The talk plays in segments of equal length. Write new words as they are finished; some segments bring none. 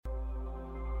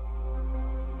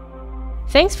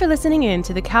Thanks for listening in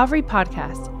to the Calvary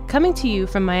Podcast, coming to you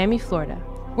from Miami, Florida.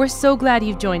 We're so glad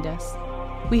you've joined us.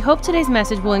 We hope today's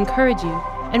message will encourage you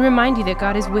and remind you that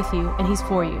God is with you and He's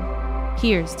for you.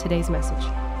 Here's today's message.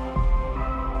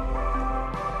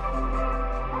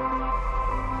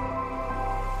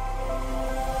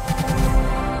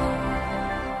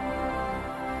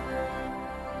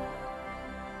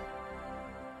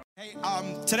 Hey,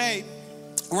 today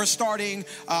we're starting,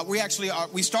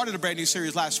 we started a brand new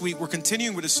series last week. We're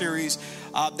continuing with a series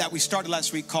that we started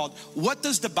last week called, What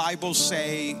Does the Bible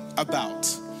Say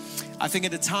About? I think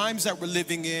in the times that we're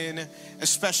living in,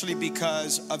 especially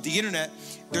because of the internet,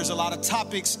 there's a lot of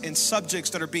topics and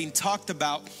subjects that are being talked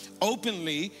about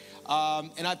openly.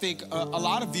 And I think a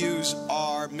lot of views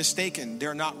are mistaken.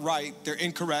 They're not right. They're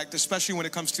incorrect, especially when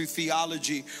it comes to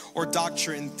theology or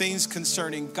doctrine, things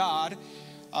concerning God.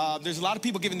 There's a lot of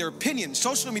people giving their opinion.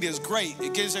 Social media is great.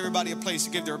 It gives everybody a place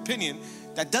to give their opinion.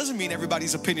 That doesn't mean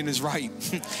everybody's opinion is right.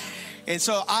 And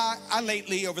so I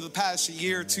lately, over the past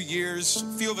year, 2 years,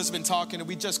 a few of us have been talking, and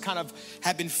we just kind of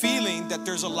have been feeling that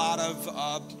there's a lot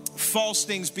of false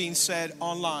things being said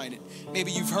online.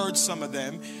 Maybe you've heard some of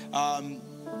them.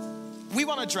 We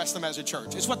want to address them as a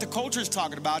church. It's what the culture is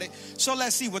talking about it. So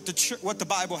let's see what the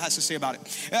Bible has to say about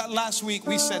it. Last week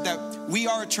we said that we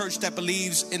are a church that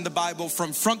believes in the Bible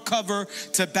from front cover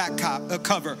to back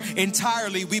cover.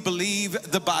 Entirely, we believe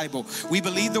the Bible. We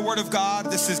believe the Word of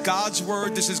God. This is God's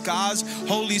Word. This is God's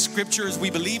holy scriptures.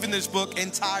 We believe in this book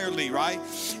entirely, right?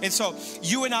 And so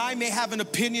you and I may have an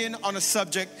opinion on a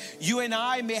subject. You and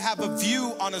I may have a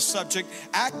view on a subject.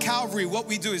 At Calvary, what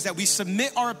we do is that we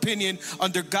submit our opinion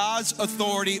under God's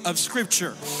authority of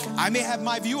scripture. I may have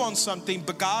my view on something,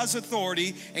 but God's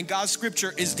authority and God's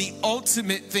scripture is the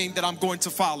ultimate thing that I'm going to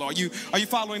follow. Are you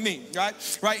following me? Right?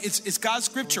 It's God's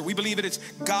scripture. We believe it's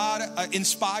God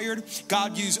inspired.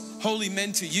 God used holy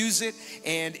men to use it,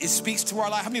 and it speaks to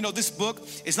our life. How many know this book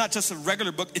is not just a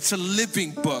regular book, it's a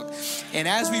living book. And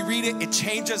as we read it, it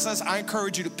changes us. I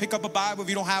encourage you to pick up a Bible. If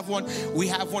you don't have one, we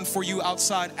have one for you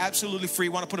outside, absolutely free.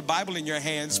 Want to put a Bible in your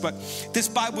hands, but this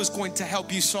Bible is going to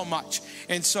help you so much.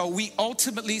 And so we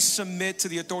ultimately submit to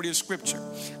the authority of scripture.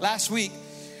 Last week,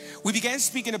 we began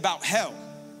speaking about hell.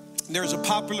 There's a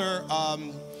popular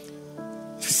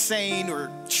saying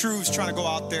or truths trying to go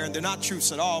out there, and they're not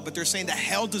truths at all, but they're saying that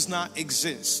hell does not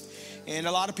exist. And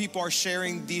a lot of people are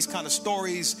sharing these kind of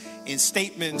stories and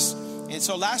statements. And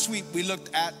so last week we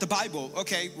looked at the Bible.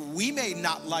 Okay, we may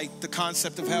not like the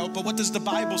concept of hell, but what does the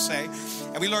Bible say?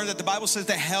 And we learned that the Bible says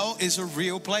that hell is a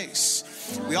real place.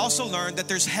 We also learned that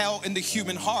there's hell in the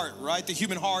human heart, right? The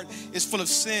human heart is full of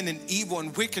sin and evil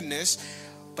and wickedness.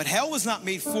 But hell was not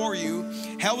made for you.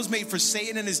 Hell was made for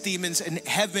Satan and his demons, and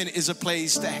heaven is a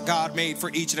place that God made for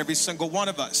each and every single one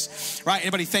of us, right?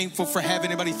 Anybody thankful for heaven?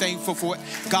 Anybody thankful for what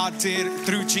God did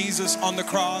through Jesus on the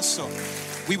cross? So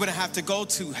we wouldn't have to go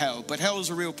to hell, but hell is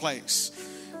a real place.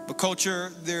 But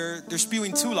culture, they're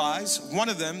spewing two lies. One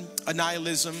of them,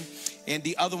 annihilism, and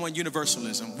the other one,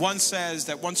 universalism. One says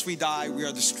that once we die, we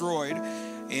are destroyed,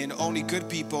 and only good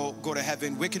people go to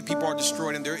heaven. Wicked people are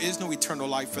destroyed, and there is no eternal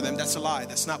life for them. That's a lie.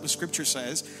 That's not what scripture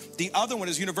says. The other one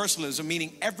is universalism,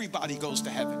 meaning everybody goes to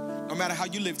heaven. No matter how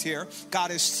you lived here,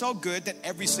 God is so good that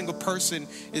every single person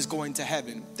is going to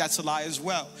heaven. That's a lie as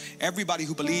well. Everybody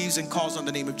who believes and calls on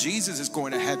the name of Jesus is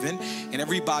going to heaven, and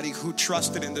everybody who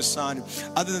trusted in the Son.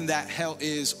 Other than that, hell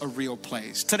is a real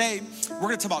place. Today, we're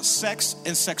going to talk about sex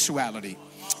and sexuality.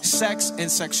 Sex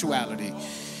and sexuality.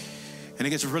 And it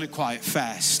gets really quiet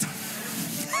fast.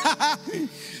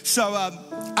 So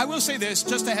I will say this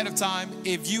just ahead of time.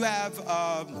 If you have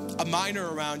a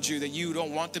minor around you that you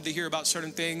don't want them to hear about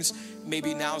certain things,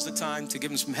 maybe now's the time to give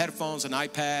them some headphones, an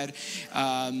iPad.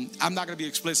 I'm not going to be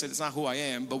explicit. It's not who I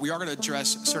am. But we are going to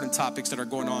address certain topics that are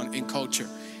going on in culture.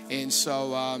 And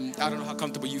so I don't know how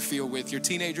comfortable you feel with your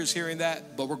teenagers hearing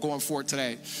that, but we're going for it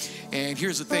today. And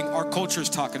here's the thing. Our culture is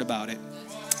talking about it.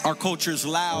 Our culture is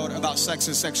loud about sex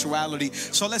and sexuality.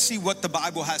 So let's see what the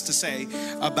Bible has to say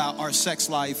about our sex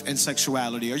life and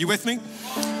sexuality. Are you with me?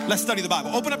 Let's study the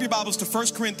Bible. Open up your Bibles to 1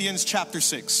 Corinthians chapter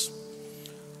 6.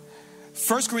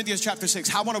 1 Corinthians chapter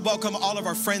 6. I want to welcome all of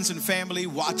our friends and family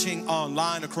watching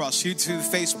online across YouTube,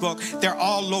 Facebook. They're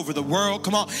all over the world.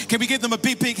 Come on. Can we give them a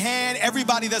big hand?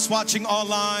 Everybody that's watching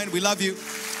online, we love you.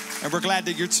 And we're glad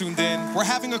that you're tuned in. We're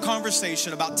having a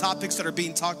conversation about topics that are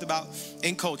being talked about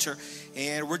in culture.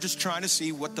 And we're just trying to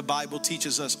see what the Bible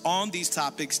teaches us on these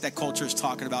topics that culture is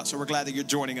talking about. So we're glad that you're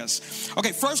joining us.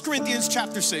 Okay, 1 Corinthians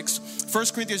chapter 6. 1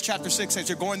 Corinthians chapter 6, as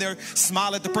you're going there,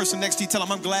 smile at the person next to you. Tell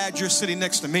them, I'm glad you're sitting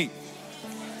next to me.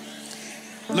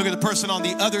 Look at the person on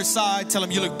the other side. Tell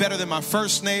them you look better than my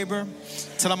first neighbor.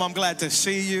 Tell them I'm glad to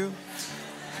see you.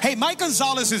 Hey, Mike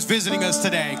Gonzalez is visiting us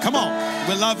today. Come on.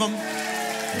 We love him.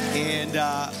 And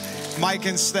Mike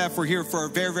and Steph were here for a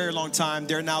very, very long time.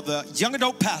 They're now the young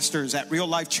adult pastors at Real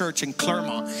Life Church in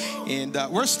Claremont. And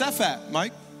where's Steph at,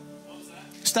 Mike?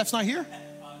 Steph's not here?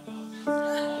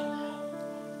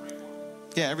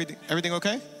 Yeah, everything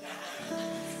okay?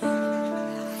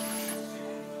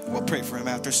 We'll pray for him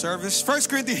after service. 1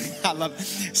 Corinthians, I love it.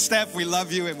 Steph, we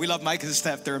love you, and we love Mike and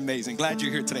Steph. They're amazing. Glad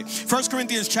you're here today. 1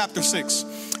 Corinthians chapter 6.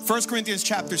 1 Corinthians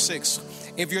chapter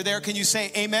 6. If you're there, can you say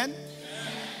amen?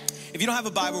 If you don't have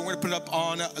a Bible, we're going to put it up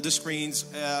on the screens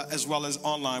as well as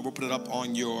online. We'll put it up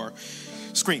on your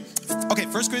screen. Okay,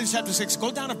 1 Corinthians chapter 6.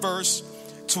 Go down to verse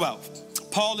 12.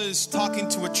 Paul is talking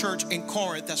to a church in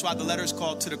Corinth. That's why the letter is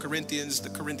called to the Corinthians, the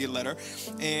Corinthian letter.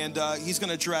 And he's going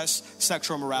to address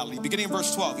sexual immorality. Beginning in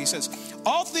verse 12, he says,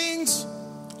 all things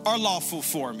are lawful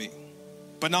for me,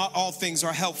 but not all things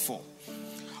are helpful.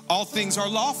 All things are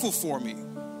lawful for me,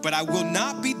 but I will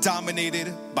not be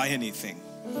dominated by anything.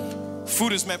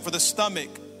 Food is meant for the stomach,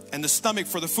 and the stomach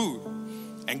for the food.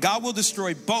 And God will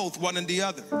destroy both, one and the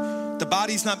other. The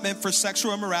body is not meant for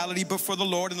sexual immorality, but for the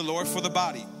Lord, and the Lord for the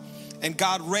body. And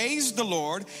God raised the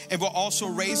Lord and will also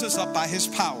raise us up by his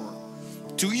power.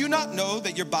 Do you not know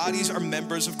that your bodies are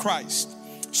members of Christ?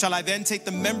 Shall I then take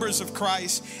the members of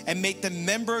Christ and make them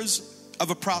members of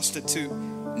a prostitute?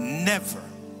 Never.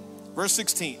 Verse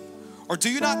 16. Or do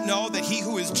you not know that he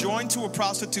who is joined to a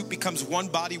prostitute becomes one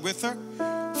body with her?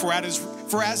 For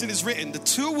as it is written, the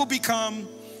two will become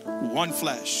one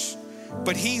flesh.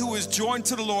 But he who is joined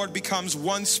to the Lord becomes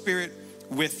one spirit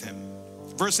with him.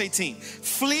 Verse 18,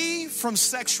 flee from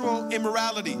sexual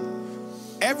immorality.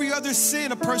 Every other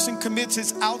sin a person commits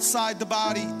is outside the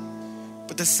body,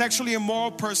 but the sexually immoral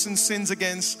person sins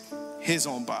against his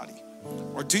own body.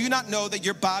 Or do you not know that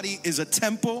your body is a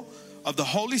temple of the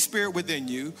Holy Spirit within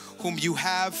you, whom you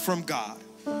have from God?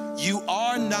 You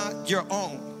are not your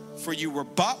own, for you were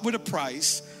bought with a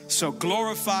price, so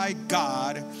glorify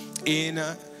God in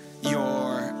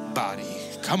your body.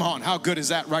 Come on, how good is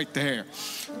that right there?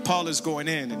 Paul is going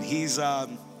in and he's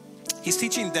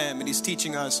teaching them and he's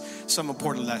teaching us some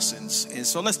important lessons. And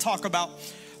so let's talk about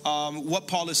what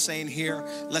Paul is saying here.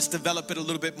 Let's develop it a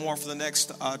little bit more for the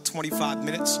next 25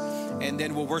 minutes, and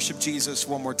then we'll worship Jesus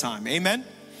one more time. Amen.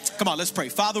 Come on, let's pray.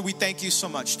 Father, we thank you so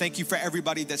much. Thank you for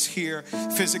everybody that's here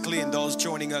physically and those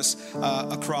joining us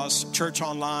across church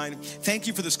online. Thank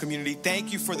you for this community.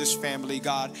 Thank you for this family,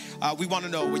 God. We want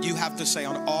to know what you have to say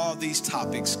on all these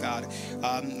topics, God.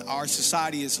 Our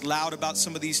society is loud about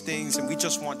some of these things, and we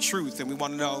just want truth, and we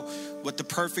want to know what the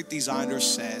perfect designer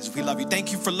says. We love you.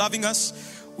 Thank you for loving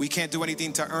us. We can't do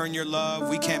anything to earn your love.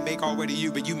 We can't make our way to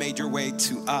you, but you made your way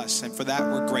to us. And for that,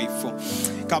 we're grateful.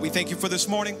 God, we thank you for this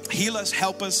morning. Heal us,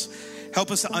 help us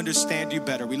to understand you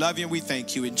better. We love you and we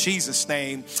thank you. In Jesus'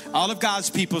 name, all of God's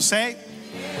people say,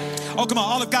 oh, come on,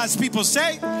 all of God's people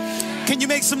say, can you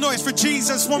make some noise for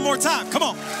Jesus one more time? Come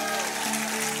on.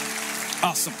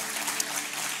 Awesome.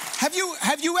 Have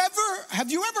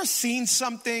you ever seen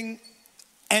something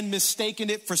and mistaken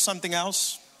it for something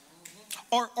else?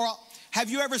 Or have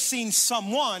you ever seen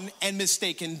someone and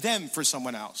mistaken them for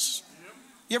someone else?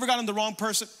 You ever gotten the wrong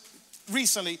person?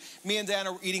 Recently, me and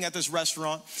Dana were eating at this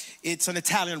restaurant. It's an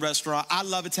Italian restaurant. I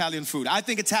love Italian food. I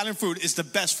think Italian food is the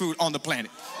best food on the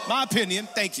planet. My opinion,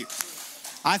 thank you.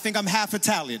 I think I'm half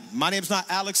Italian. My name's not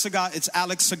Alex Sagot, it's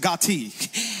Alex Sagoti.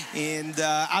 And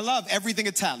I love everything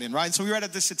Italian, right? So we were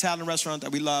at this Italian restaurant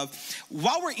that we love.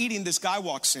 While we're eating, this guy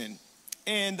walks in.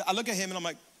 And I look at him and I'm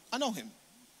like, I know him.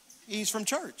 He's from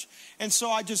church. And so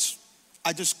I just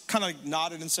kind of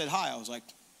nodded and said hi. I was like,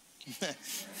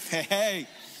 hey.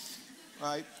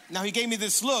 Right? Now he gave me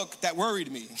this look that worried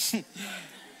me.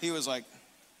 He was like,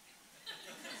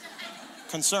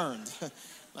 concerned.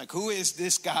 Like, who is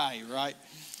this guy, right?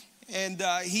 And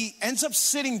he ends up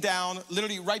sitting down,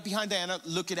 literally right behind Diana,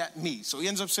 looking at me. So he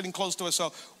ends up sitting close to us.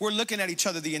 So we're looking at each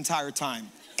other the entire time.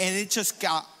 And it just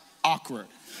got awkward.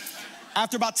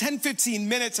 After about 10, 15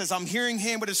 minutes, as I'm hearing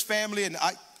him with his family, and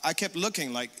I kept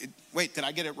looking like, wait, did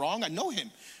I get it wrong? I know him.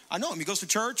 He goes to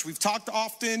church. We've talked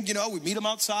often, we meet him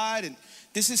outside, and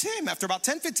this is him. After about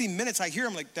 10, 15 minutes, I hear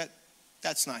him like,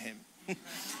 that's not him.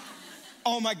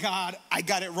 Oh my God, I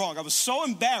got it wrong. I was so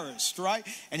embarrassed, right?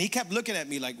 And he kept looking at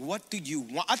me like, what do you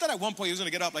want? I thought at one point he was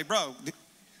gonna get up like, bro,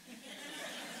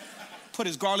 put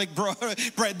his garlic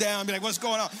bread down, be like, what's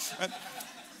going on?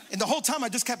 And the whole time I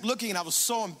just kept looking and I was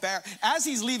so embarrassed. As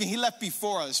he's leaving, he left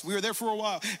before us. We were there for a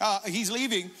while. He's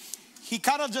leaving. He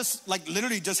kind of just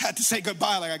literally just had to say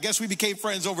goodbye. I guess we became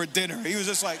friends over dinner. He was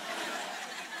just like,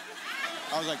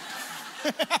 I was like,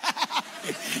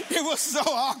 it was so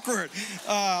awkward.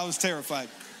 I was terrified.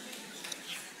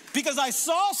 Because I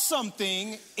saw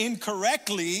something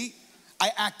incorrectly,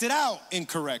 I acted out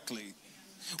incorrectly.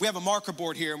 We have a marker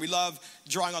board here, and we love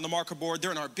drawing on the marker board.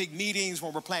 They're in our big meetings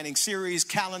when we're planning series,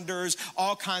 calendars,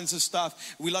 all kinds of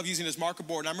stuff. We love using this marker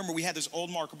board. And I remember we had this old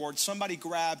marker board. Somebody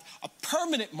grabbed a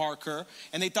permanent marker,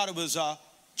 and they thought it was a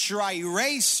dry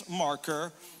erase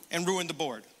marker and ruined the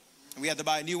board. And we had to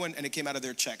buy a new one, and it came out of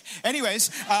their check.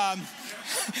 Anyways,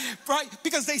 right?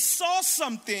 Because they saw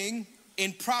something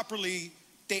improperly,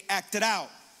 they acted out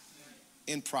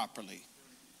improperly.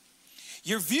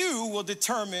 Your view will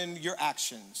determine your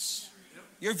actions.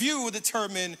 Your view will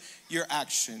determine your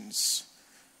actions.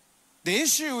 The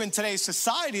issue in today's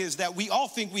society is that we all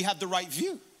think we have the right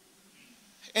view.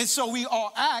 And so we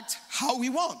all act how we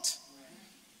want.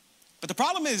 But the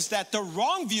problem is that the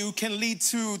wrong view can lead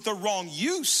to the wrong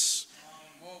use.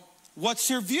 What's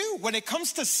your view? When it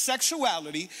comes to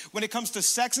sexuality, when it comes to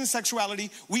sex and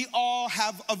sexuality, we all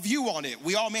have a view on it.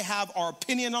 We all may have our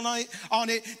opinion on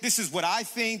it. This is what I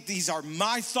think. These are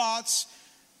my thoughts.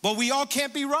 But we all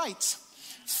can't be right.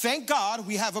 Thank God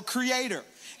we have a creator.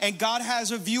 And God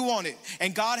has a view on it.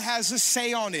 And God has a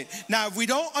say on it. Now, if we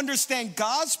don't understand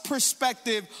God's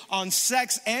perspective on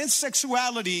sex and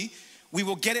sexuality, we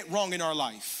will get it wrong in our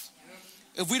life.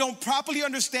 If we don't properly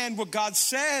understand what God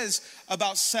says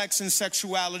about sex and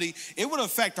sexuality, it will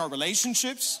affect our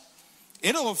relationships.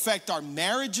 It'll affect our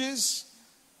marriages.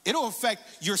 It'll affect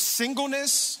your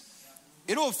singleness.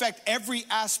 It'll affect every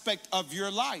aspect of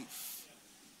your life.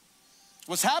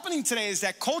 What's happening today is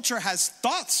that culture has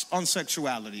thoughts on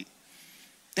sexuality.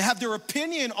 They have their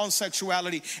opinion on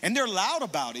sexuality, and they're loud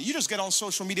about it. You just get on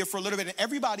social media for a little bit, and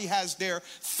everybody has their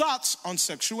thoughts on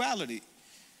sexuality.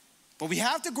 But we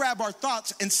have to grab our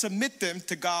thoughts and submit them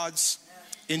to God's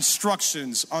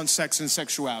instructions on sex and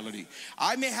sexuality.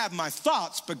 I may have my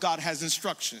thoughts, but God has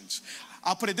instructions.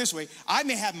 I'll put it this way. I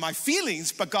may have my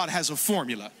feelings, but God has a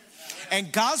formula.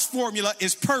 And God's formula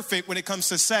is perfect when it comes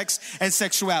to sex and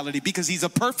sexuality because he's a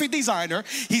perfect designer.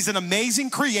 He's an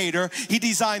amazing creator. He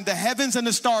designed the heavens and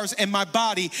the stars and my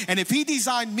body. And if he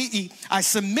designed me, I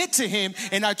submit to him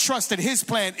and I trust that his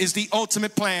plan is the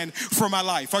ultimate plan for my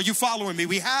life. Are you following me?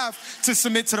 We have to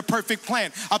submit to the perfect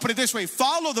plan. I'll put it this way.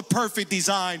 Follow the perfect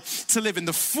design to live in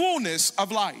the fullness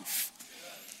of life.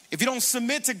 If you don't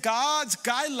submit to God's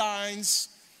guidelines,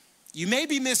 you may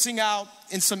be missing out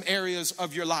in some areas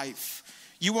of your life.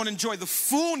 You won't enjoy the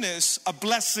fullness of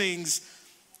blessings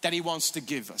that he wants to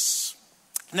give us.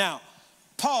 Now,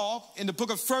 Paul, in the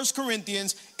book of 1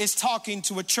 Corinthians, is talking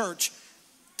to a church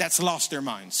that's lost their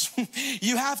minds.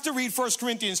 You have to read 1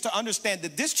 Corinthians to understand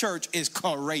that this church is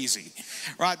crazy,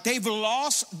 right? They've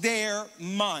lost their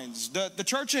minds. The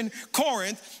church in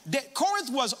Corinth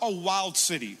was a wild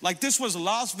city. Like this was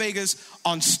Las Vegas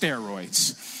on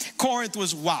steroids. Corinth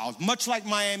was wild, much like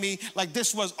Miami. Like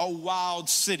this was a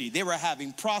wild city. They were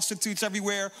having prostitutes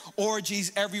everywhere,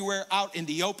 orgies everywhere, out in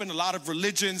the open. A lot of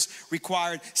religions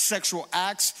required sexual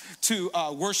acts to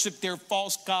worship their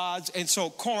false gods. And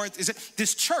so Corinth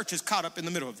this church is caught up in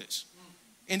the middle of this,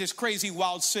 in this crazy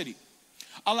wild city.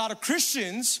 A lot of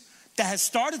Christians that had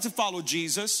started to follow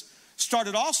Jesus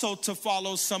started also to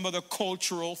follow some of the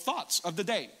cultural thoughts of the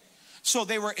day. So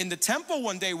they were in the temple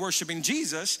one day worshiping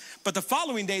Jesus, but the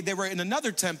following day they were in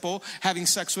another temple having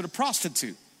sex with a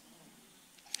prostitute.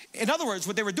 In other words,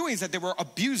 what they were doing is that they were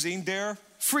abusing their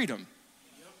freedom.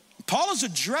 Paul is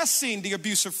addressing the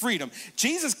abuse of freedom.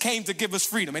 Jesus came to give us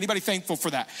freedom. Anybody thankful for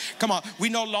that? Come on. We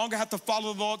no longer have to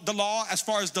follow the law as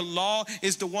far as the law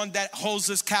is the one that holds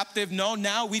us captive. No,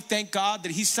 now we thank God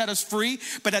that he set us free.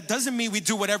 But that doesn't mean we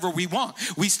do whatever we want.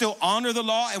 We still honor the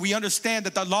law and we understand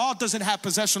that the law doesn't have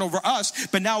possession over us.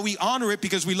 But now we honor it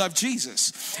because we love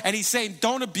Jesus. And he's saying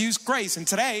don't abuse grace. And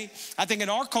today, I think in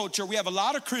our culture, we have a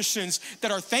lot of Christians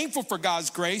that are thankful for God's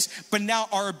grace, but now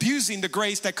are abusing the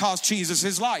grace that cost Jesus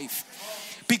his life.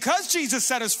 Because Jesus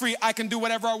set us free, I can do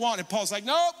whatever I want. And Paul's like,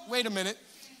 no, wait a minute.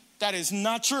 That is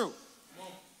not true.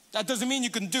 That doesn't mean you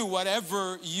can do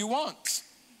whatever you want.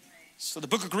 So the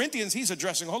book of Corinthians, he's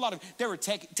addressing a whole lot of, they were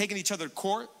taking each other to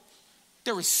court.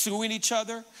 They were suing each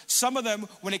other. Some of them,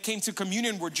 when it came to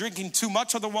communion, were drinking too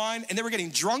much of the wine and they were getting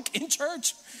drunk in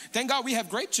church. Thank God we have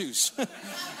grape juice.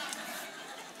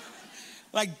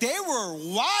 Like they were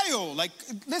wild. Like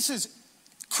this is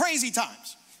crazy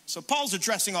times. So Paul's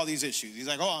addressing all these issues. He's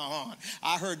like, hold on.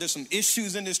 I heard there's some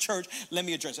issues in this church. Let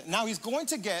me address it. Now he's going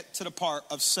to get to the part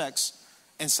of sex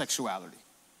and sexuality.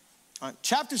 All right,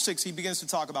 chapter 6, he begins to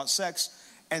talk about sex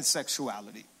and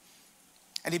sexuality.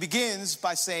 And he begins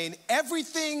by saying,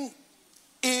 everything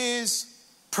is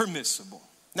permissible.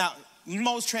 Now,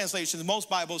 most translations, most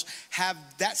Bibles have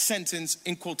that sentence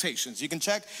in quotations. You can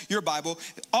check your Bible.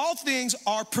 All things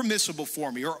are permissible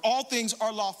for me, or all things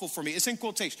are lawful for me. It's in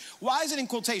quotation. Why is it in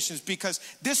quotations? Because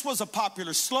this was a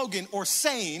popular slogan or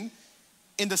saying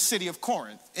in the city of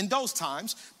Corinth. In those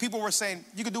times, people were saying,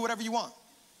 you can do whatever you want.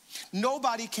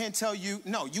 Nobody can tell you,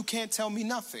 no, you can't tell me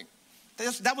nothing.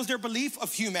 That was their belief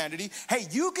of humanity. Hey,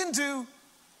 you can do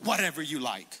whatever you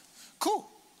like. Cool.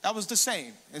 That was the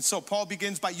saying. And so Paul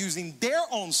begins by using their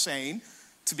own saying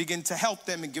to begin to help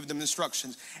them and give them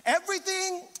instructions.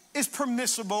 Everything is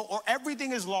permissible, or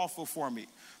everything is lawful for me.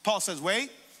 Paul says,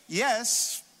 wait,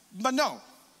 yes, but no.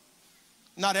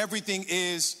 Not everything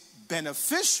is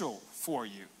beneficial for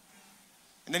you.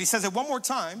 And then he says it one more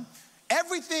time.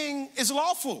 Everything is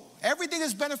lawful. Everything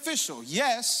is beneficial.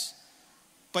 Yes,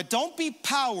 but don't be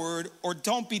powered or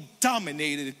don't be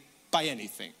dominated by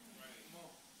anything.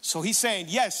 So he's saying,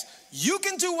 yes, you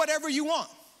can do whatever you want.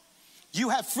 You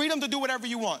have freedom to do whatever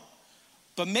you want.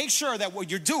 But make sure that what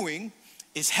you're doing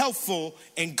is helpful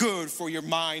and good for your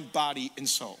mind, body, and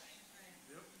soul.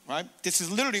 Right? This is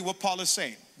literally what Paul is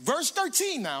saying. Verse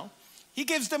 13 now, he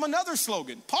gives them another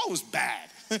slogan. Paul was bad.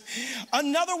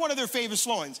 Another one of their favorite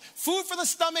slogans. Food for the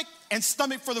stomach and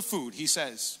stomach for the food, he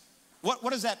says. What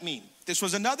does that mean? This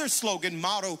was another slogan,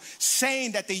 motto,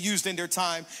 saying that they used in their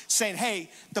time, saying, hey,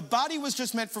 the body was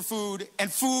just meant for food,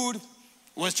 and food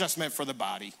was just meant for the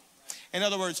body. In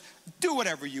other words, do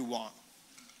whatever you want.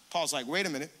 Paul's like, wait a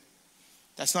minute.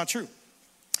 That's not true.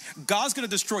 God's going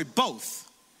to destroy both.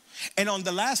 And on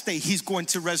the last day, he's going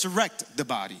to resurrect the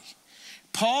body.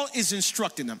 Paul is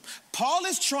instructing them. Paul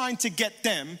is trying to get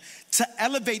them to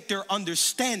elevate their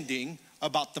understanding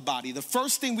about the body. The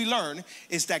first thing we learn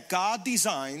is that God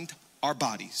designed our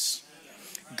bodies.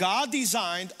 God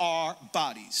designed our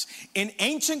bodies. In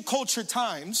ancient culture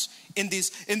times, in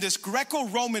this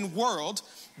Greco-Roman world,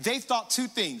 they thought two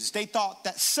things. They thought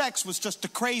that sex was just a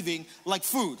craving like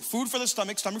food. Food for the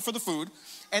stomach, stomach for the food.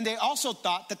 And they also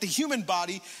thought that the human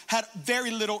body had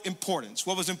very little importance.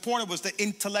 What was important was the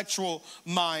intellectual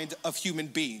mind of human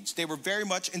beings. They were very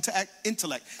much into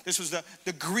intellect. This was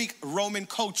the Greek-Roman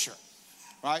culture,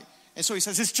 right? And so he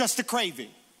says, it's just a craving.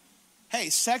 Hey,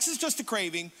 sex is just a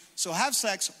craving, so have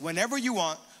sex whenever you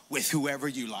want with whoever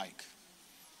you like.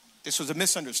 This was a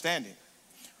misunderstanding.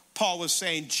 Paul was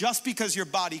saying, just because your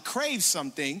body craves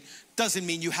something doesn't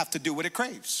mean you have to do what it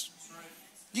craves.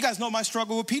 You guys know my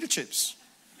struggle with pita chips.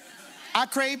 I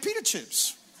crave pita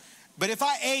chips. But if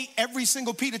I ate every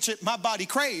single pita chip my body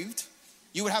craved,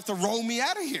 you would have to roll me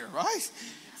out of here, right?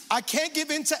 I can't give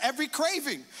in to every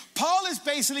craving. Paul is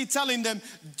basically telling them,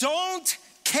 don't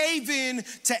cave in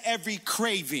to every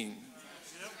craving.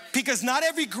 Because not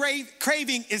every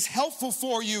craving is helpful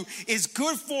for you, is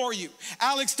good for you.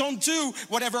 Alex, don't do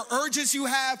whatever urges you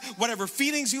have, whatever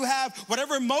feelings you have,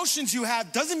 whatever emotions you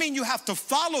have. Doesn't mean you have to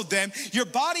follow them. Your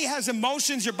body has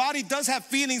emotions. Your body does have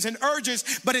feelings and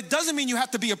urges, but it doesn't mean you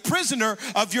have to be a prisoner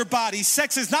of your body.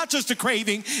 Sex is not just a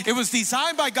craving. It was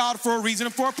designed by God for a reason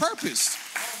and for a purpose.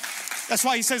 That's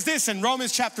why he says this in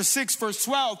Romans chapter 6, verse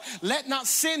 12. Let not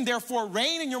sin, therefore,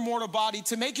 reign in your mortal body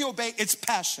to make you obey its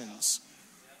passions.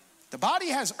 The body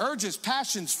has urges,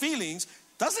 passions, feelings.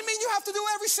 Doesn't mean you have to do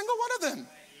every single one of them.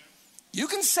 You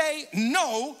can say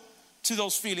no to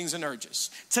those feelings and urges.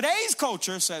 Today's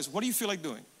culture says, what do you feel like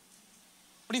doing?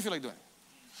 What do you feel like doing?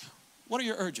 What are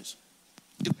your urges?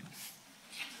 Do it.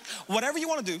 Whatever you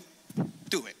want to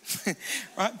do it.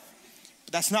 Right?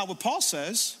 But that's not what Paul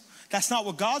says. That's not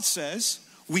what God says.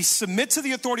 We submit to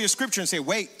the authority of Scripture and say,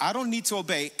 wait, I don't need to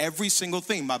obey every single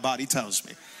thing my body tells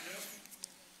me.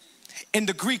 In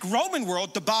the Greek-Roman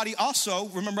world, the body also,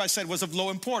 remember I said, was of low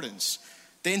importance.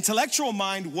 The intellectual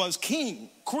mind was king,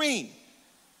 queen.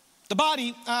 The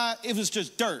body, it was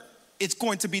just dirt. It's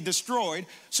going to be destroyed.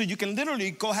 So you can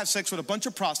literally go have sex with a bunch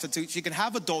of prostitutes. You can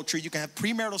have adultery. You can have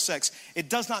premarital sex. It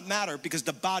does not matter because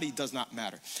the body does not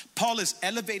matter. Paul is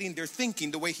elevating their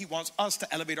thinking the way he wants us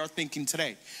to elevate our thinking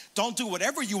today. Don't do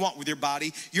whatever you want with your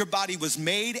body. Your body was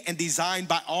made and designed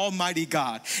by Almighty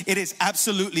God. It is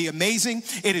absolutely amazing.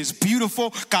 It is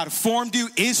beautiful. God formed you,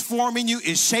 is forming you,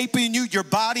 is shaping you. Your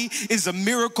body is a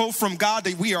miracle from God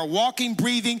that we are walking,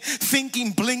 breathing,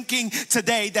 thinking, blinking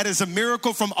today. That is a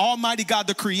miracle from Almighty God,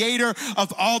 the creator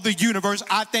of all the universe.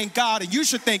 I thank God, and you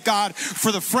should thank God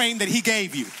for the frame that he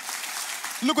gave you.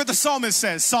 Look what the psalmist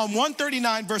says. Psalm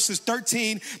 139 verses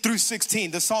 13 through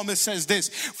 16. The psalmist says this: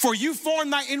 for you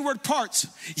formed my inward parts.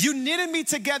 You knitted me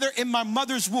together in my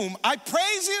mother's womb. I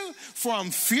praise you, for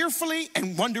I'm fearfully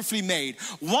and wonderfully made.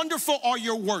 Wonderful are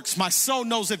your works. My soul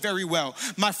knows it very well.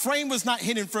 My frame was not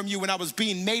hidden from you when I was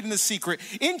being made in the secret,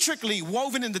 intricately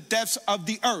woven in the depths of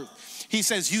the earth. He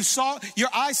says, your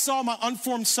eyes saw my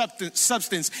unformed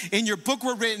substance. In your book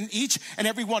were written, each and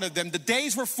every one of them. The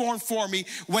days were formed for me,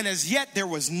 when as yet there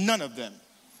was none of them.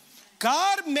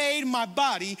 God made my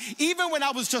body even when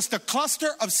I was just a cluster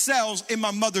of cells in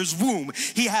my mother's womb.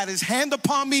 He had his hand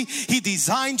upon me. He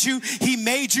designed you. He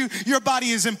made you. Your body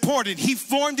is important. He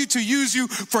formed you to use you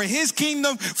for his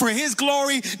kingdom, for his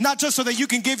glory, not just so that you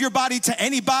can give your body to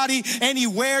anybody,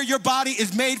 anywhere. Your body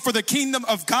is made for the kingdom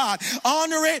of God.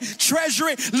 Honor it, treasure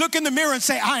it. Look in the mirror and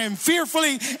say, I am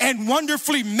fearfully and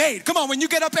wonderfully made. Come on, when you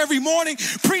get up every morning,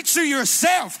 preach to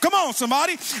yourself. Come on,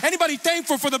 somebody. Anybody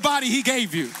thankful for the body he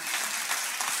gave you?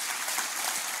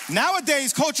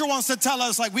 Nowadays, culture wants to tell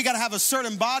us like we got to have a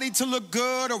certain body to look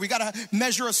good, or we got to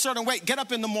measure a certain weight. Get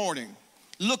up in the morning,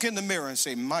 look in the mirror and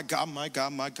say, my God, my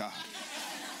God, my God.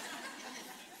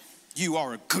 You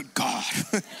are a good God.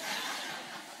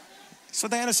 So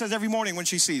Diana says every morning when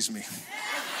she sees me.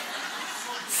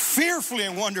 Fearfully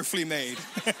and wonderfully made.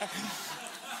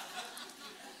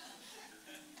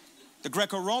 The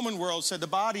Greco-Roman world said the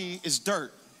body is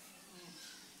dirt.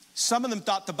 Some of them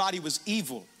thought the body was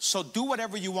evil. So do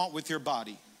whatever you want with your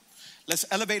body. Let's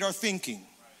elevate our thinking.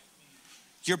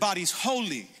 Your body's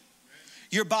holy.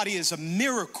 Your body is a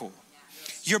miracle.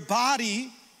 Your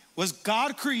body was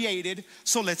God created,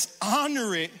 so let's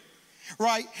honor it,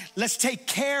 right? Let's take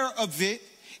care of it.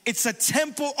 It's a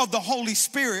temple of the Holy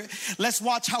Spirit. Let's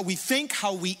watch how we think,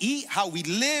 how we eat, how we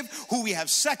live, who we have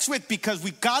sex with, because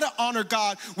we got to honor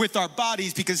God with our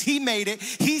bodies because he made it,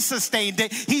 he sustained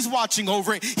it, he's watching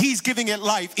over it, he's giving it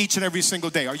life each and every single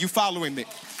day. Are you following me?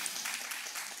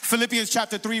 Philippians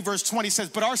chapter 3 verse 20 says,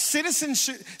 but our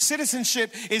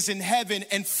citizenship is in heaven,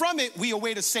 and from it we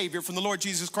await a Savior, from the Lord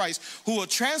Jesus Christ, who will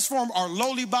transform our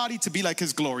lowly body to be like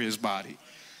his glorious body.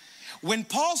 When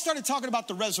Paul started talking about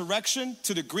the resurrection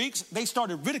to the Greeks, they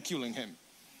started ridiculing him.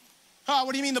 Oh,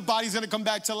 what do you mean the body's going to come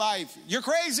back to life? You're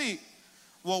crazy.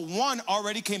 Well, one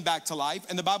already came back to life,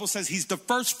 and the Bible says he's the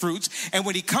first fruits, and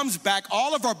when he comes back,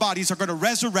 all of our bodies are going to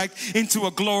resurrect into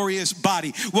a glorious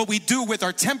body. What we do with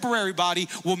our temporary body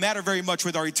will matter very much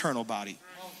with our eternal body.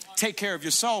 Take care of your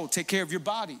soul. Take care of your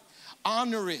body.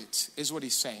 Honor it is what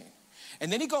he's saying.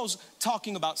 And then he goes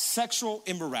talking about sexual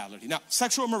immorality. Now,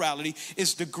 sexual immorality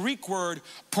is the Greek word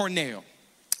porneia.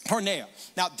 Porneia.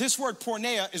 Now, this word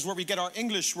porneia is where we get our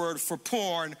English word for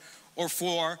porn or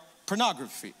for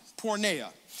pornography. Porneia.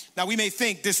 Now, we may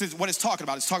think this is what it's talking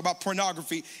about. It's talking about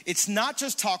pornography. It's not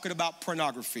just talking about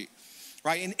pornography,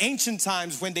 right? In ancient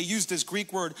times, when they used this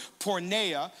Greek word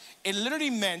porneia, it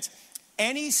literally meant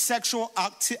any sexual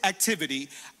activity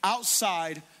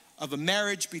outside of a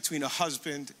marriage between a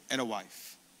husband and a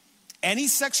wife. Any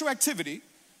sexual activity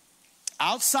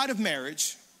outside of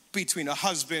marriage between a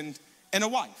husband and a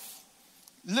wife.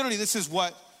 Literally, this is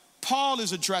what Paul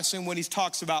is addressing when he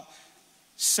talks about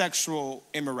sexual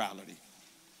immorality.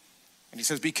 And he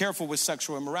says, be careful with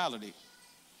sexual immorality.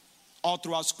 All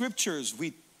throughout scriptures,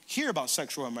 we hear about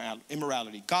sexual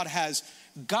immorality. God has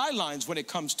guidelines when it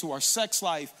comes to our sex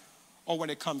life or when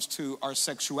it comes to our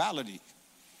sexuality.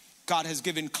 God has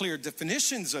given clear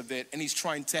definitions of it, and he's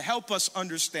trying to help us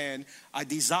understand, I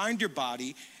designed your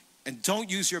body, and don't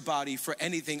use your body for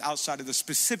anything outside of the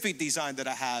specific design that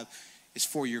I have is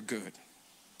for your good.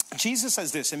 Jesus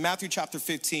says this in Matthew chapter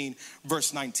 15,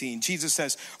 verse 19. Jesus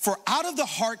says, for out of the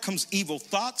heart comes evil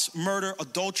thoughts, murder,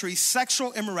 adultery,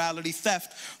 sexual immorality,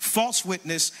 theft, false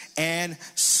witness, and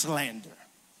slander.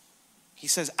 He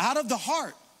says, out of the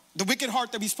heart, the wicked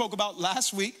heart that we spoke about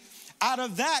last week, out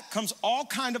of that comes all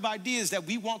kind of ideas that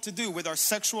we want to do with our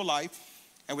sexual life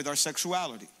and with our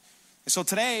sexuality. And so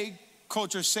today,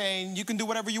 culture's saying you can do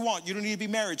whatever you want. You don't need to be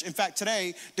married. In fact,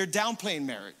 today, they're downplaying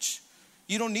marriage.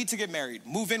 You don't need to get married.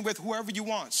 Move in with whoever you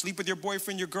want. Sleep with your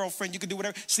boyfriend, your girlfriend. You can do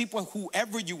whatever. Sleep with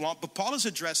whoever you want. But Paul is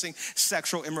addressing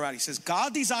sexual immorality. He says,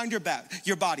 God designed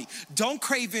your body. Don't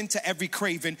crave into every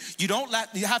craving. You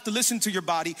have to listen to your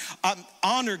body.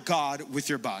 Honor God with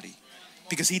your body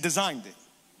because he designed it.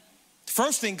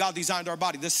 First thing, God designed our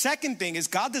body. The second thing is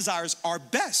God desires our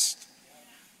best.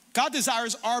 God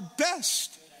desires our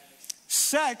best.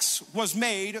 Sex was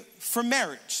made for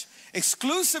marriage,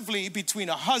 exclusively between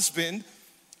a husband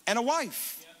and a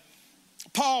wife.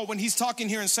 Paul, when he's talking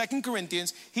here in 2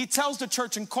 Corinthians, he tells the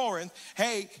church in Corinth,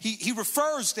 hey, he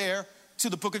refers there to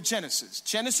the book of Genesis.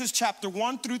 Genesis chapter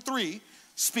 1 through 3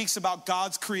 speaks about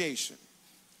God's creation.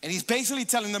 And he's basically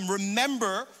telling them,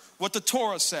 remember what the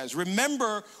Torah says.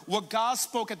 Remember what God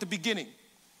spoke at the beginning. It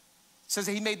says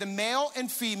that he made them male and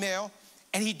female,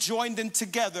 and he joined them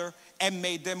together and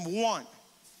made them one.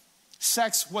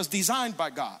 Sex was designed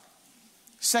by God.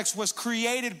 Sex was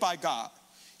created by God.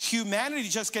 Humanity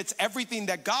just gets everything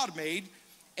that God made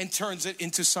and turns it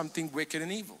into something wicked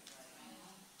and evil.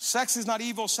 Sex is not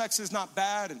evil. Sex is not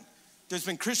bad. And there's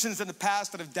been Christians in the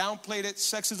past that have downplayed it.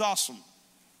 Sex is awesome.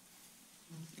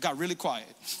 It got really quiet.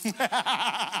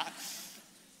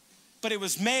 But it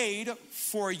was made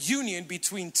for a union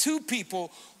between two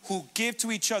people who give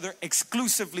to each other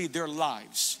exclusively their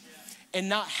lives. And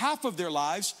not half of their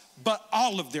lives, but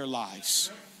all of their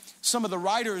lives. Some of the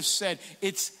writers said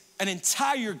it's an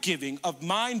entire giving of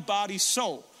mind, body,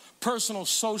 soul. Personal,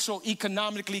 social,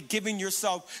 economically giving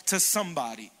yourself to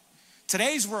somebody.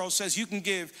 Today's world says you can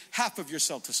give half of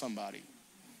yourself to somebody.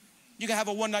 You can have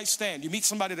a one-night stand. You meet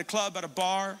somebody at a club, at a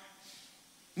bar,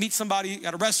 meet somebody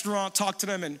at a restaurant, talk to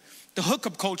them, and the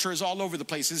hookup culture is all over the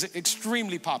place. It's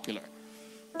extremely popular.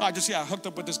 I hooked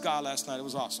up with this guy last night. It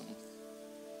was awesome.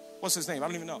 What's his name? I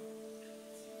don't even know.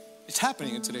 It's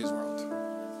happening in today's world.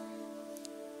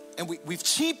 And we've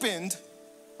cheapened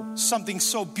something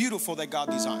so beautiful that God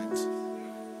designed.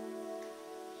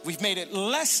 We've made it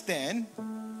less than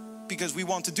because we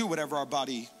want to do whatever our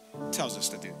body tells us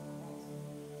to do.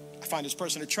 I find this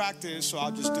person attractive, so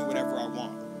I'll just do whatever I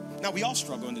want. Now, we all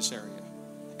struggle in this area.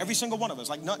 Every single one of us.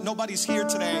 Like nobody's here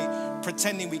today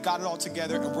pretending we got it all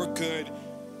together and we're good.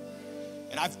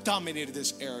 And I've dominated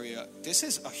this area. This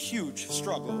is a huge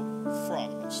struggle for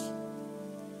all of us.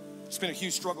 It's been a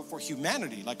huge struggle for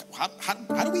humanity. Like,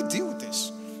 how do we deal with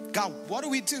this? God, what do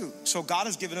we do? So God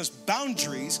has given us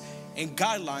boundaries and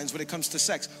guidelines when it comes to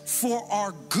sex for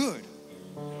our good.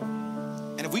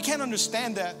 And if we can't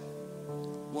understand that,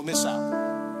 we'll miss out.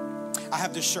 I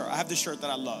have this shirt that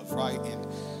I love, right? And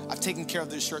I've taken care of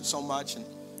this shirt so much, and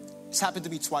it's happened to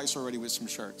me twice already with some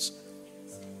shirts.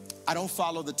 I don't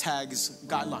follow the tag's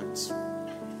guidelines.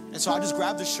 And so I just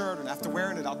grab the shirt, and after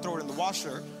wearing it, I'll throw it in the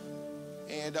washer.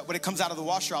 And when it comes out of the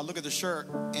washer, I'll look at the shirt,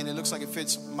 and it looks like it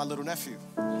fits my little nephew.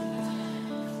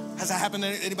 Has that happened to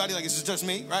anybody? Like, is it just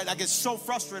me, right? I get so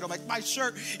frustrated. I'm like, my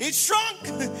shirt, it shrunk.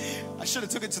 I should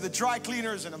have took it to the dry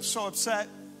cleaners, and I'm so upset.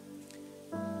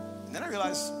 And then I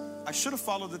realized I should have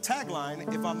followed the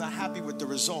tagline if I'm not happy with the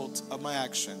result of my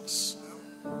actions.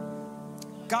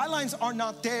 Guidelines are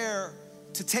not there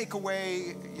to take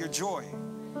away your joy.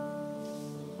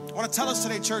 I want to tell us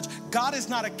today, church, God is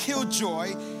not a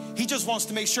killjoy. He just wants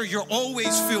to make sure you're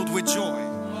always filled with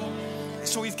joy.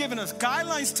 So he's given us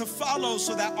guidelines to follow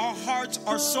so that our hearts,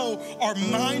 our soul, our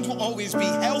mind will always be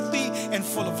healthy and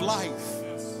full of life.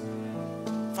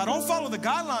 If I don't follow the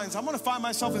guidelines, I'm going to find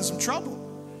myself in some trouble.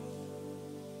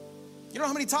 You know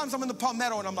how many times I'm in the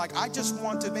Palmetto and I'm like, I just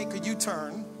want to make a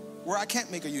U-turn where I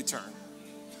can't make a U-turn.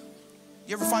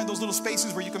 You ever find those little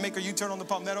spaces where you can make a U-turn on the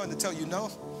Palmetto and they tell you no?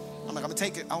 I'm like, I'm gonna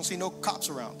take it. I don't see no cops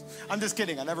around. I'm just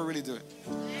kidding. I never really do it.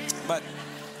 But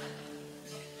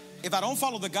if I don't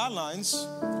follow the guidelines,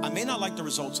 I may not like the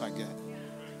results I get.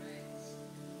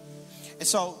 And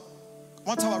so I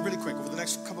want to talk about really quick over the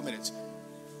next couple minutes.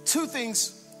 Two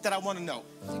things that I want to know.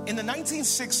 In the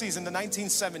 1960s and the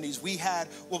 1970s, we had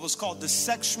what was called the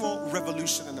sexual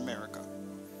revolution in America.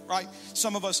 Right?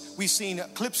 Some of us, we've seen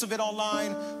clips of it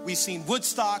online. We've seen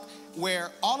Woodstock, where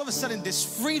all of a sudden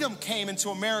this freedom came into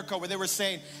America where they were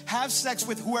saying, have sex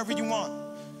with whoever you want.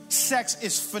 Sex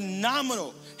is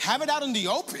phenomenal. Have it out in the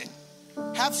open.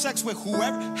 Have sex with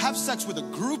whoever. Have sex with a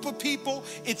group of people.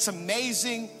 It's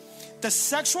amazing. The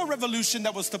sexual revolution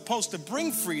that was supposed to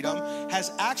bring freedom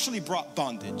has actually brought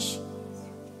bondage.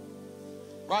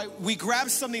 Right? We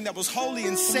grabbed something that was holy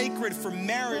and sacred for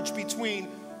marriage between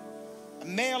a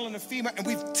male and a female, and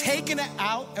we've taken it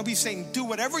out and we're saying, do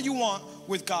whatever you want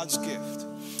with God's gift.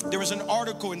 There was an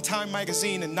article in Time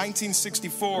magazine in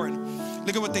 1964, and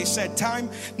look at what they said. Time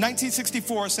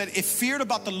 1964 said, it feared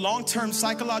about the long-term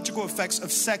psychological effects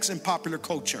of sex in popular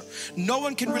culture. No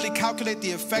one can really calculate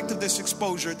the effect of this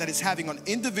exposure that it's having on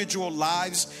individual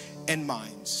lives and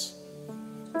minds.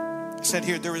 It said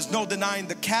here, there is no denying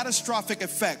the catastrophic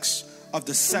effects of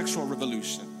the sexual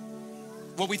revolution.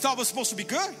 What we thought was supposed to be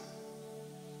good.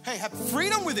 Hey, have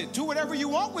freedom with it. Do whatever you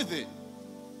want with it.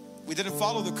 We didn't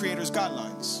follow the Creator's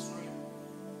guidelines.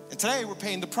 And today we're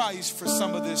paying the price for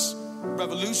some of this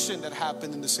revolution that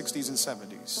happened in the 60s and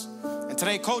 70s. And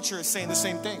today culture is saying the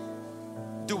same thing.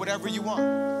 Do whatever you want.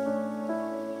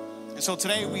 And so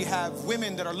today we have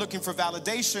women that are looking for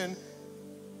validation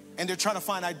and they're trying to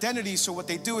find identity. So what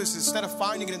they do is instead of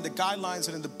finding it in the guidelines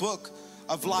and in the book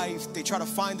of life, they try to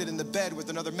find it in the bed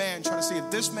with another man, trying to see if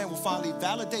this man will finally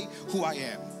validate who I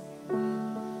am.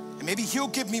 And maybe he'll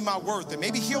give me my worth, and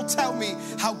maybe he'll tell me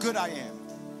how good I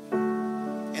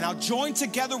am. And I'll join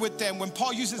together with them. When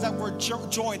Paul uses that word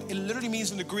join, it literally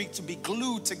means in the Greek to be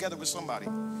glued together with somebody.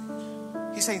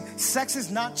 He's saying sex is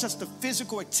not just a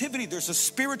physical activity. There's a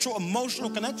spiritual, emotional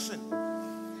connection.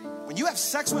 When you have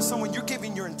sex with someone, you're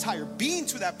giving your entire being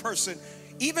to that person,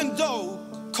 even though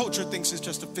culture thinks it's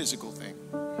just a physical thing.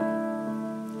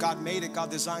 God made it,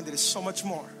 God designed it, it's so much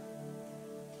more.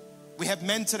 We have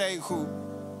men today who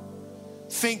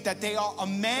think that they are a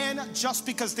man just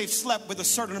because they've slept with a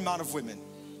certain amount of women.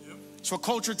 So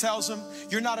culture tells them,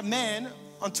 you're not a man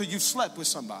until you've slept with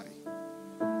somebody.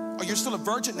 Or you're still a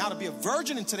virgin. Now, to be a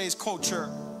virgin in today's culture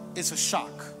is a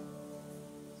shock.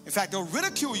 In fact, they'll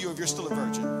ridicule you if you're still a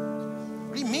virgin.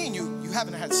 What do you mean you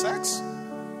haven't had sex?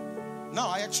 No,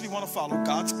 I actually want to follow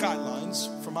God's guidelines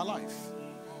for my life.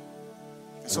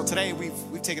 And so today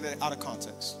we've taken it out of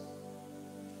context.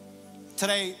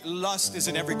 Today, lust is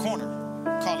in every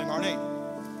corner, calling our name.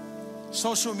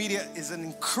 Social media is an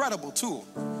incredible tool,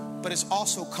 but it's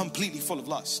also completely full of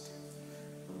lust.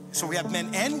 So we have men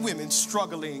and women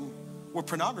struggling with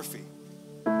pornography.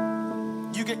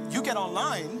 You get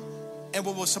online, and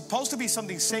what was supposed to be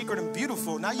something sacred and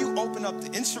beautiful, now you open up the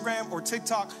Instagram or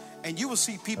TikTok, and you will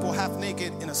see people half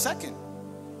naked in a second.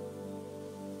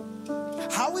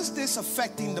 How is this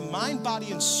affecting the mind,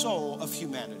 body, and soul of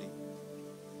humanity?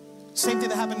 Same thing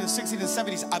that happened in the 60s and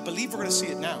 70s. I believe we're going to see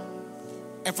it now.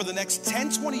 And for the next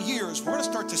 10, 20 years, we're going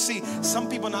to start to see some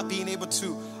people not being able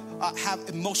to have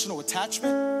emotional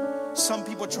attachment. Some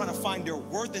people trying to find their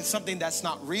worth in something that's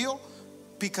not real,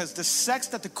 because the sex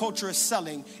that the culture is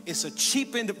selling is a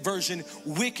cheapened version,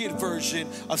 wicked version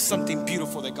of something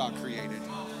beautiful that God created.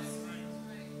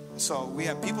 So we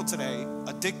have people today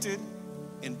addicted,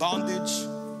 in bondage,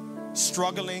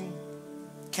 struggling,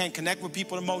 can't connect with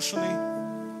people emotionally.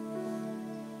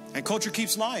 And culture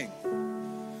keeps lying.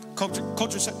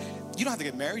 Culture says, you don't have to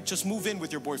get married, just move in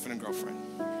with your boyfriend and girlfriend.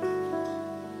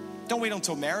 Don't wait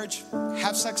until marriage,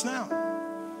 have sex now.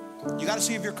 You got to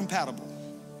see if you're compatible.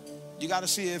 You got to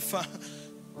see if,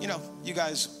 you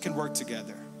guys can work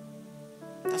together.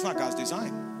 That's not God's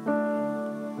design.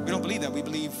 We don't believe that. We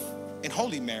believe in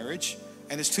holy marriage,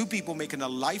 and it's two people making a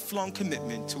lifelong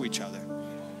commitment to each other.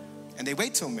 And they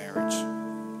wait till marriage.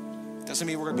 Doesn't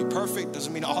mean we're going to be perfect.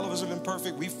 Doesn't mean all of us have been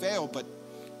perfect. We fail, but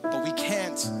we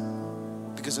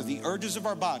can't, because of the urges of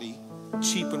our body,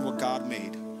 cheapen what God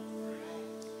made.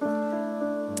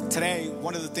 Today,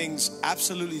 one of the things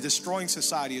absolutely destroying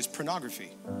society is pornography.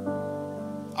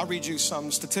 I'll read you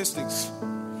some statistics.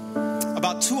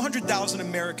 About 200,000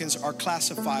 Americans are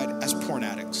classified as porn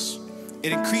addicts.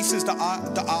 It increases the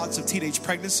odds of teenage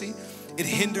pregnancy. It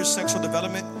hinders sexual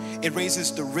development. It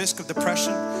raises the risk of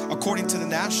depression. According to the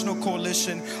National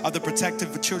Coalition of the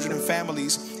Protective of Children and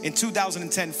Families, in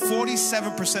 2010,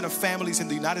 47% of families in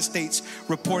the United States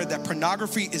reported that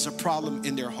pornography is a problem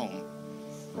in their home.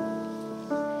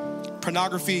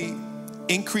 Pornography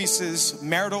increases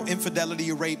marital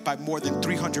infidelity rate by more than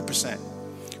 300%.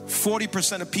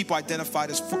 40% of people identified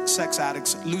as sex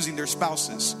addicts losing their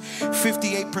spouses.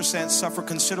 58% suffer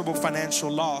considerable financial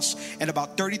loss, and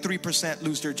about 33%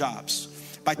 lose their jobs.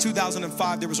 By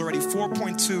 2005, there was already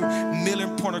 4.2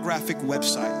 million pornographic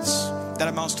websites. That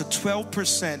amounts to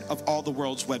 12% of all the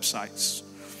world's websites.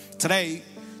 Today,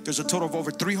 there's a total of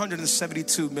over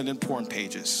 372 million porn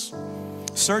pages.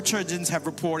 Search engines have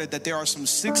reported that there are some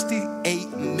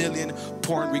 68 million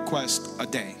porn requests a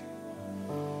day.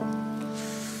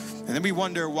 And then we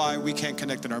wonder why we can't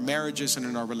connect in our marriages and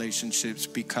in our relationships,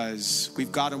 because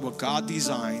we've gotten what God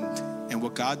designed and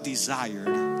what God desired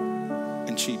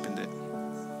and cheapened it.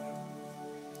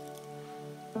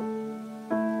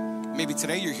 Maybe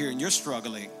today you're here and you're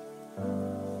struggling.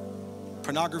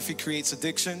 Pornography creates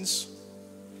addictions.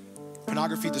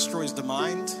 Pornography destroys the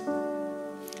mind.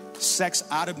 Sex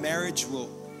out of marriage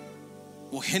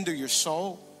will hinder your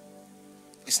soul.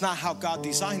 It's not how God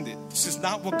designed it. This is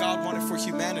not what God wanted for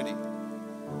humanity.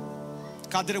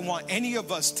 God didn't want any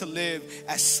of us to live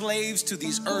as slaves to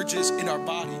these urges in our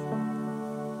body.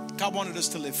 God wanted us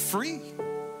to live free.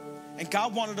 And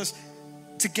God wanted us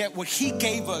to get what He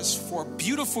gave us for a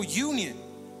beautiful union.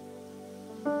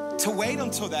 To wait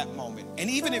until that moment. And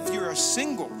even if you're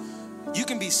single, you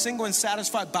can be single and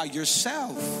satisfied by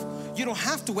yourself. You don't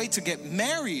have to wait to get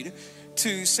married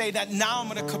to say that now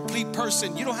I'm a complete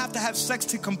person. You don't have to have sex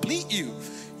to complete you.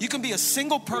 You can be a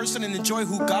single person and enjoy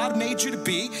who God made you to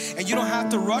be, and you don't have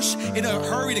to rush in a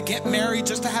hurry to get married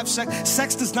just to have sex.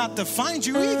 Sex does not define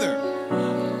you either.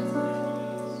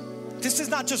 This is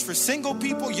not just for single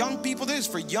people, young people. This is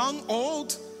for young,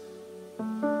 old.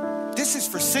 This is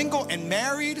for single and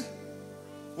married.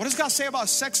 What does God say about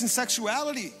sex and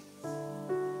sexuality?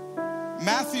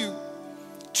 Matthew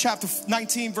chapter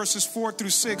 19, verses 4 through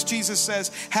 6, Jesus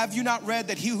says, have you not read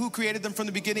that he who created them from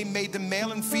the beginning made them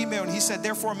male and female? And he said,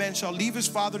 therefore a man shall leave his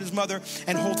father and his mother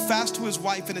and hold fast to his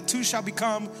wife, and the two shall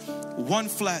become one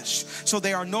flesh. So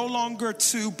they are no longer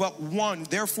two, but one.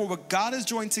 Therefore what God has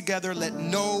joined together, let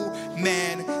no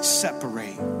man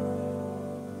separate.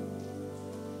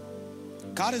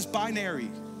 God is binary.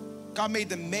 God made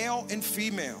them male and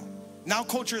female. Now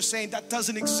culture is saying that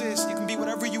doesn't exist. You can be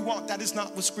whatever you want. That is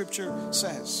not what Scripture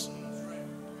says.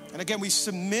 And again, we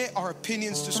submit our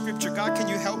opinions to Scripture. God, can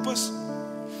you help us?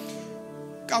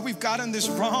 God, we've gotten this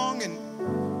wrong,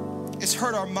 and it's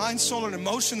hurt our mind, soul, and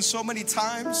emotions so many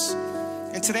times.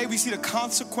 And today we see the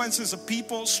consequences of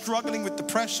people struggling with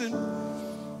depression,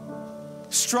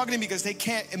 struggling because they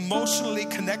can't emotionally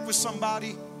connect with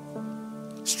somebody,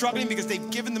 struggling because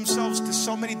they've given themselves to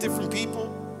so many different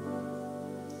people.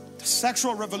 The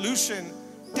sexual revolution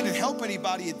didn't help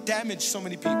anybody. It damaged so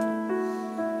many people.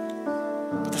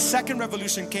 But the second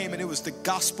revolution came, and it was the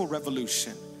gospel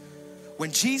revolution.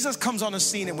 When Jesus comes on the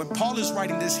scene, and when Paul is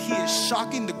writing this, he is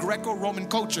shocking the Greco-Roman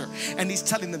culture, and he's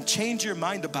telling them, change your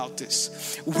mind about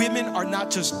this. Women are not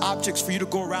just objects for you to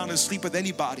go around and sleep with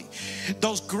anybody.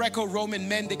 Those Greco-Roman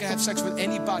men, they can have sex with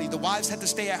anybody. The wives had to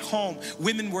stay at home.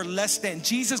 Women were less than.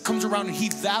 Jesus comes around and he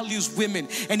values women,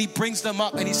 and he brings them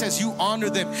up, and he says you honor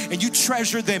them and you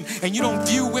treasure them, and you don't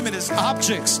view women as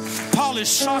objects. Paul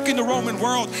is shocking the Roman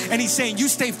world, and he's saying you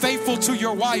stay faithful to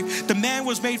your wife. The man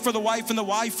was made for the wife, and the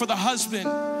wife for the husband.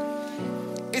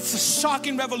 It's a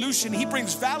shocking revolution. He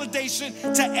brings validation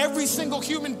to every single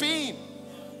human being.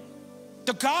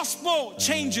 The gospel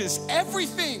changes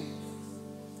everything.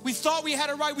 We thought we had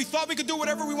it right. We thought we could do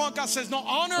whatever we want. God says, no,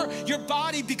 honor your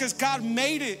body because God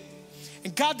made it.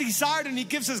 And God desired it, and he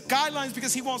gives us guidelines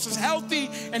because he wants us healthy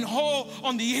and whole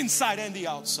on the inside and the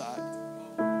outside.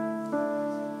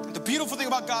 And the beautiful thing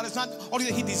about God is not only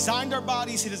that he designed our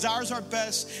bodies, he desires our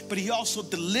best, but he also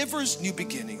delivers new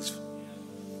beginnings.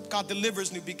 God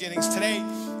delivers new beginnings. Today,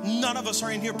 none of us are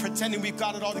in here pretending we've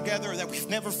got it all together or that we've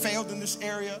never failed in this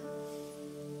area.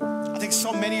 I think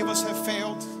so many of us have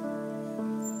failed.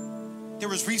 There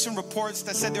was recent reports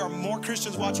that said there are more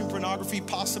Christians watching pornography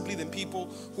possibly than people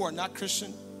who are not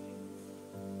Christian.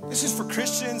 This is for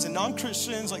Christians and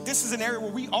non-Christians. Like, this is an area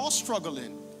where we all struggle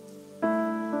in.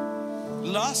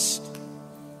 Lust.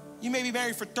 You may be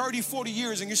married for 30, 40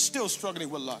 years and you're still struggling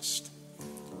with lust.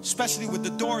 Especially with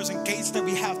the doors and gates that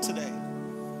we have today.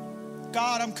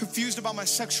 God, I'm confused about my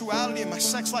sexuality and my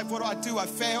sex life. What do? I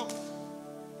failed.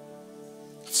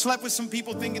 Slept with some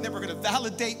people thinking they were going to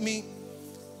validate me.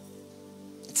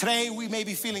 Today we may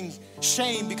be feeling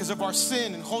shame because of our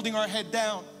sin and holding our head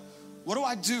down.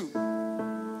 What do?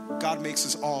 God makes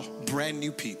us all brand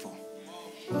new people.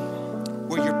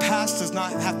 Where your past does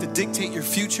not have to dictate your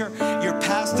future. Your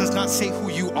past does not say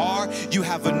who you are. You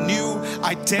have a new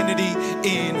identity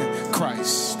in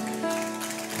Christ.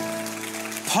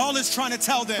 Paul is trying to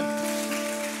tell them,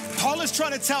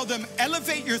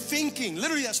 elevate your thinking.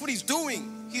 Literally, that's what he's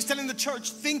doing. He's telling the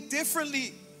church, think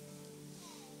differently.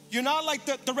 You're not like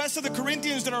the rest of the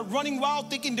Corinthians that are running wild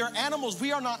thinking they're animals.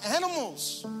 We are not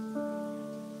animals.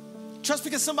 Just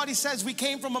because somebody says we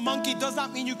came from a monkey does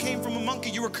not mean you came from a monkey.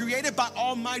 You were created by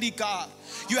Almighty God.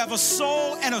 You have a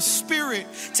soul and a spirit.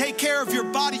 Take care of your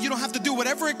body. You don't have to do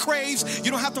whatever it craves.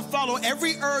 You don't have to follow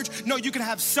every urge. No, you can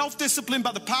have self-discipline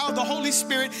by the power of the Holy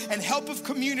Spirit and help of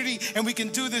community, and we can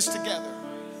do this together.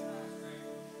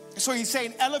 So he's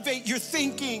saying, elevate your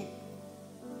thinking.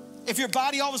 If your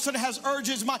body all of a sudden has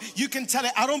urges, you can tell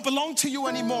it, I don't belong to you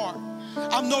anymore.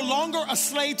 I'm no longer a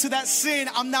slave to that sin.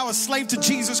 I'm now a slave to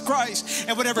Jesus Christ.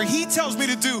 And whatever he tells me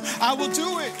to do, I will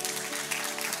do it.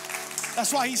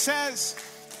 That's why he says,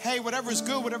 hey, whatever is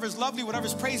good, whatever is lovely, whatever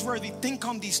is praiseworthy, think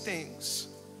on these things.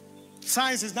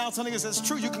 Science is now telling us that's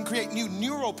true. You can create new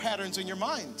neural patterns in your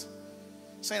mind.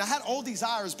 Saying, I had old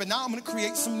desires, but now I'm going to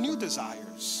create some new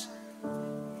desires.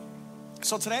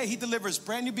 So today he delivers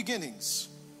brand new beginnings.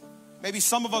 Maybe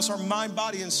some of us, our mind,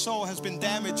 body, and soul has been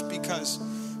damaged because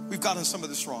we've gotten some of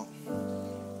this wrong.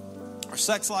 Our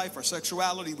sex life, our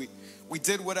sexuality, we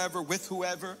did whatever with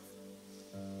whoever.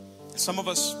 Some of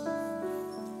us,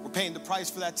 we're paying the price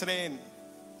for that today, and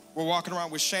we're walking around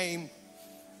with shame.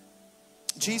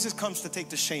 Jesus comes to take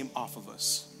the shame off of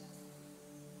us.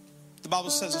 The Bible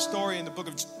says a story in the book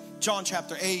of John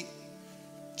chapter 8.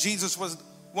 Jesus was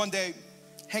one day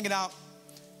hanging out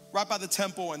right by the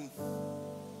temple, and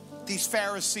these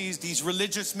Pharisees, these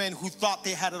religious men who thought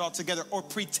they had it all together or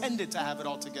pretended to have it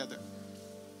all together.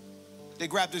 They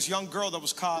grabbed this young girl that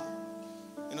was caught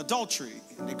in adultery,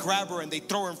 and they grab her and they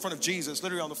throw her in front of Jesus,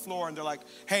 literally on the floor, and they're like,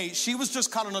 hey, she was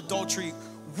just caught in adultery.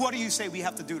 What do you say we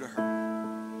have to do to her?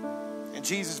 And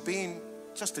Jesus, being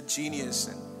just a genius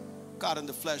and God in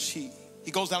the flesh, he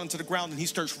goes down into the ground and he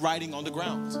starts writing on the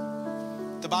ground.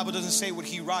 The Bible doesn't say what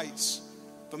he writes,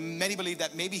 but many believe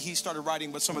that maybe he started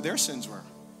writing what some of their sins were.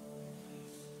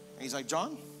 And he's like,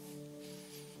 John,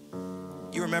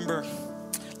 you remember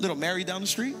little Mary down the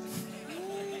street?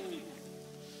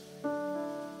 And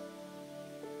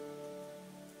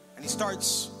he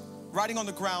starts writing on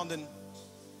the ground and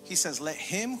he says, let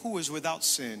him who is without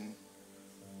sin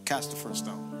cast the first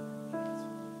stone.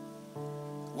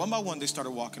 One by one, they started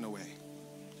walking away.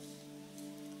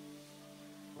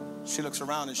 She looks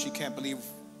around and she can't believe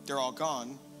they're all gone.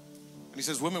 And he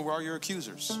says, women, where are your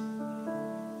accusers?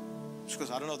 She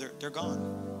goes, I don't know, they're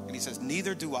gone. And he says,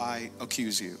 neither do I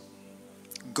accuse you.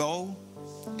 Go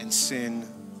and sin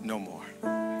no more.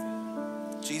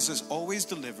 Jesus always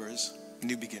delivers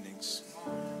new beginnings.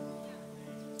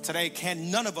 Today, can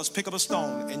none of us pick up a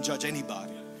stone and judge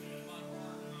anybody?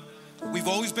 We've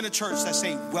always been a church that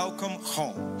say welcome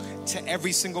home to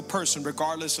every single person,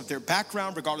 regardless of their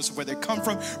background, regardless of where they come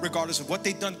from, regardless of what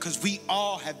they've done, because we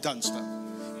all have done stuff.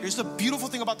 Here's the beautiful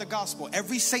thing about the gospel.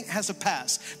 Every saint has a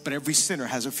past, but every sinner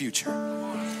has a future.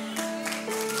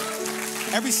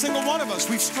 Every single one of us,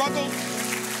 we've struggled.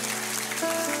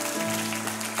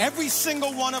 Every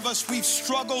single one of us, we've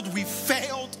struggled, we've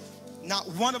failed. Not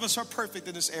one of us are perfect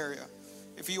in this area.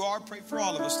 If you are, pray for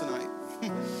all of us tonight.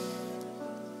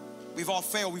 We've all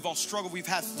failed, we've all struggled, we've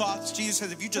had thoughts. Jesus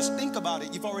says, if you just think about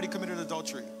it, you've already committed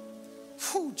adultery.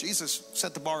 Whew, Jesus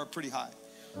set the bar up pretty high.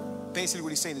 Basically what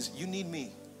he's saying is, you need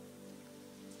me.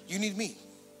 You need me.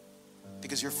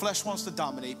 Because your flesh wants to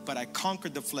dominate, but I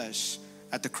conquered the flesh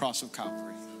at the cross of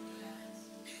Calvary.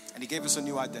 And he gave us a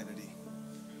new identity.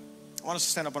 I want us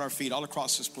to stand up on our feet all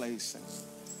across this place. And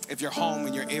if you're home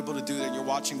and you're able to do that, you're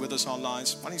watching with us online,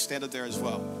 why don't you stand up there as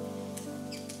well?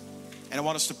 And I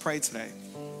want us to pray today.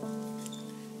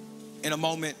 In a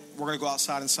moment, we're going to go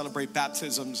outside and celebrate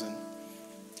baptisms. And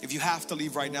if you have to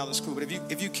leave right now, that's cool. But if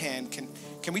you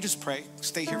can we just pray?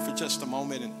 Stay here for just a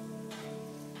moment.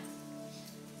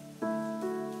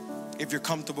 And if you're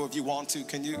comfortable, if you want to,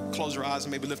 can you close your eyes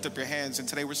and maybe lift up your hands? And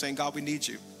today we're saying, God, we need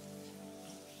you.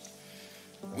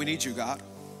 We need you, God.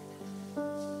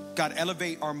 God,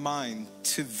 elevate our mind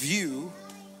to view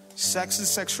sex and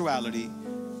sexuality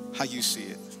how you see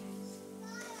it.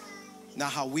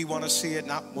 Not how we want to see it,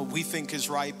 not what we think is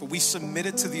right, but we submit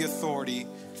it to the authority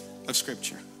of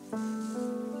Scripture.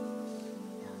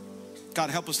 God,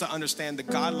 help us to understand the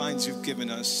guidelines you've given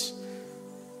us,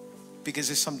 because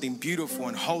it's something beautiful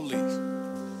and holy.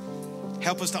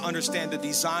 Help us to understand the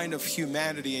design of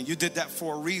humanity, and you did that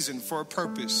for a reason, for a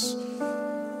purpose.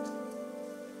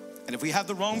 And if we have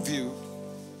the wrong view,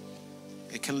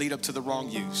 it can lead up to the wrong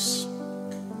use.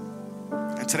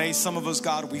 And today, some of us,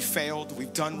 God, we failed,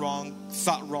 we've done wrong,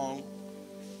 thought wrong.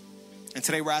 And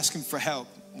today we're asking for help.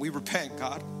 We repent,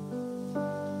 God.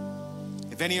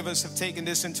 If any of us have taken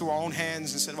this into our own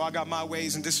hands and said, well, I got my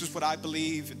ways and this is what I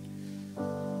believe.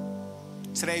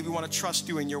 Today we want to trust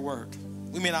you in your word.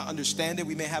 We may not understand it,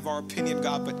 we may have our opinion,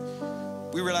 God, but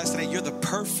we realize today you're the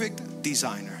perfect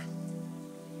designer.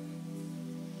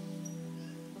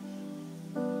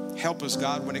 Help us,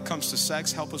 God, when it comes to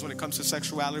sex. Help us when it comes to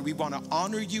sexuality. We want to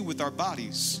honor you with our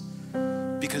bodies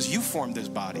because you formed this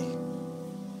body.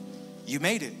 You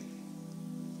made it.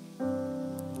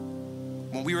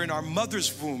 When we were in our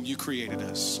mother's womb, you created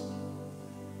us.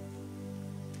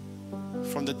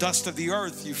 From the dust of the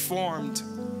earth, you formed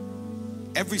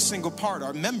every single part,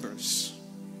 our members.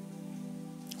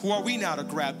 Who are we now to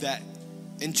grab that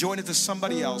and join it to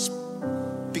somebody else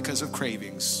because of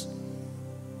cravings?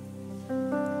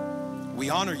 We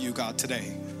honor you, God,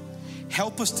 today.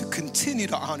 Help us to continue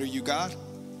to honor you, God.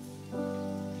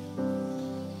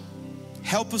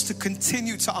 Help us to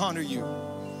continue to honor you.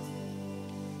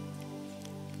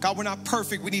 God, we're not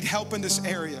perfect. We need help in this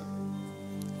area.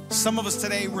 Some of us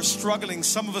today, we're struggling.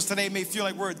 Some of us today may feel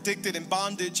like we're addicted, in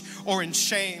bondage, or in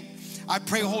shame. I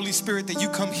pray, Holy Spirit, that you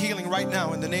come healing right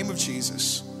now in the name of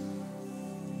Jesus.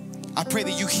 I pray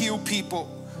that you heal people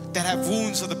that have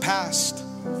wounds of the past.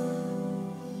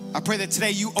 I pray that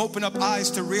today you open up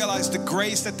eyes to realize the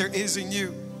grace that there is in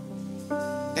you.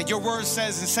 That your word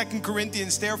says in 2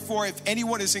 Corinthians, therefore, if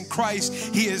anyone is in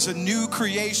Christ, he is a new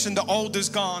creation. The old is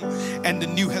gone and the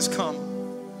new has come.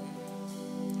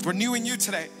 We're new in you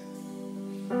today.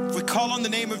 If we call on the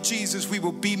name of Jesus, we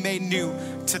will be made new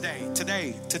today.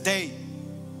 Today.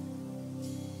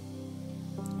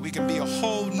 We can be a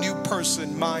whole new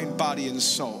person, mind, body, and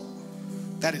soul.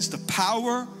 That is the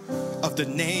power of the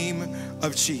name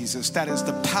of Jesus. That is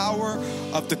the power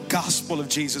of the gospel of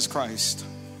Jesus Christ.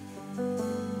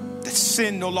 The That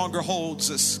sin no longer holds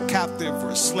us captive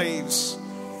or as slaves.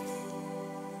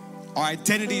 Our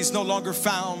identity is no longer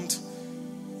found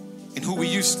in who we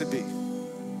used to be.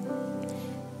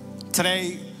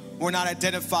 Today, we're not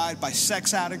identified by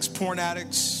sex addicts, porn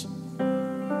addicts.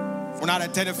 We're not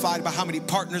identified by how many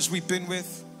partners we've been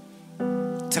with.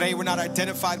 Today, we're not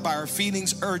identified by our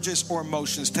feelings, urges, or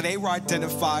emotions. Today, we're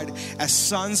identified as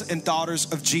sons and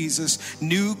daughters of Jesus,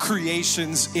 new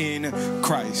creations in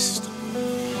Christ.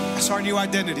 That's our new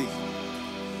identity.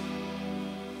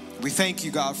 We thank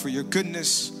you, God, for your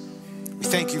goodness. We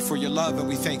thank you for your love, and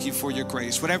we thank you for your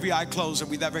grace. With every eye closed and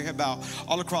with every head bowed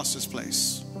all across this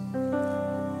place.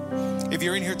 If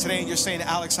you're in here today and you're saying,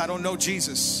 Alex, I don't know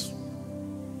Jesus.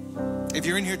 If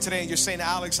you're in here today and you're saying,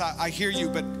 Alex, I hear you,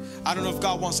 but I don't know if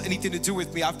God wants anything to do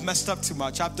with me. I've messed up too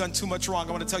much. I've done too much wrong.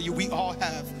 I want to tell you, we all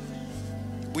have.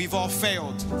 We've all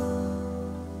failed.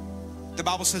 The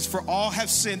Bible says, for all have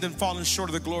sinned and fallen short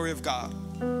of the glory of God.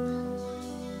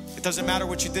 It doesn't matter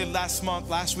what you did last month,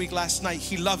 last week, last night.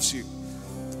 He loves you.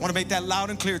 I want to make that loud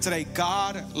and clear today.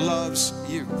 God loves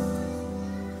you.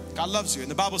 God loves you.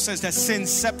 And the Bible says that sin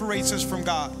separates us from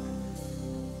God.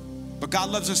 But God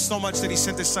loves us so much that he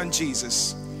sent his son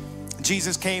Jesus.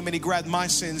 Jesus came and he grabbed my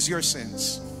sins, your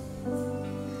sins.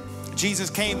 Jesus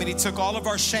came and he took all of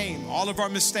our shame, all of our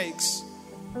mistakes.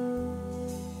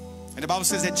 And the Bible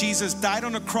says that Jesus died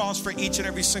on the cross for each and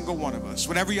every single one of us.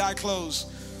 With every eye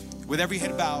closed, with every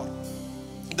head bowed.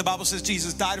 The Bible says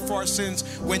Jesus died for our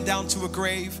sins, went down to a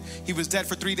grave. He was dead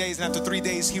for 3 days, and after 3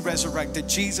 days, he resurrected.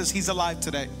 Jesus, he's alive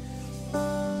today.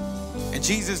 And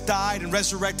Jesus died and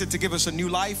resurrected to give us a new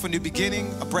life, a new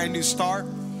beginning, a brand new start.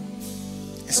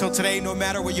 And so today, no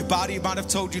matter what your body might have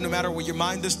told you, no matter what your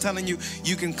mind is telling you,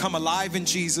 you can come alive in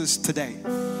Jesus today.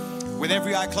 With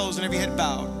every eye closed and every head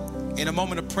bowed, in a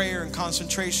moment of prayer and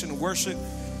concentration and worship,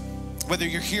 whether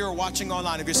you're here or watching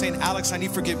online, if you're saying, Alex, I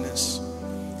need forgiveness.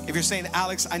 If you're saying,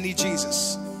 Alex, I need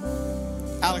Jesus.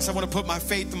 Alex, I want to put my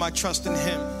faith and my trust in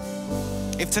him.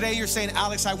 If today you're saying,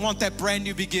 Alex, I want that brand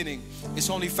new beginning, it's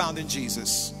only found in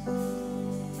Jesus.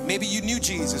 Maybe you knew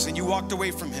Jesus and you walked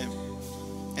away from him.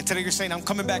 And today you're saying, I'm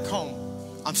coming back home.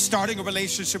 I'm starting a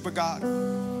relationship with God.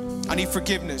 I need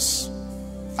forgiveness.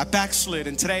 I backslid,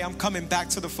 and today I'm coming back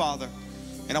to the Father.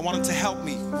 And I want him to help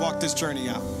me walk this journey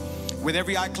out. With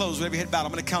every eye closed, with every head bowed,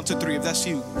 I'm going to count to 3. If that's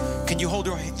you, can you hold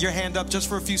your hand up just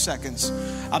for a few seconds?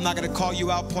 I'm not going to call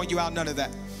you out, point you out, none of that.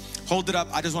 Hold it up.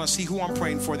 I just want to see who I'm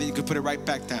praying for, that you can put it right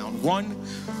back down. 1,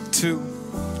 2,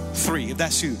 3. If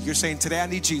that's you, you're saying, today I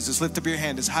need Jesus. Lift up your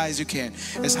hand as high as you can.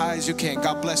 As high as you can.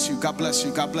 God bless you. God bless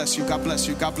you. God bless you. God bless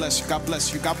you. God bless you. God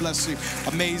bless you. God bless you.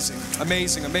 Amazing.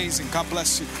 Amazing. Amazing. God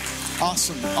bless you.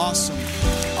 Awesome. Awesome.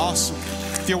 Awesome.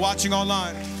 If you're watching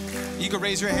online, you can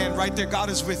raise your hand right there. God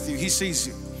is with you. He sees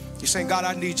you. You're saying, God,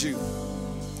 I need you.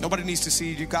 Nobody needs to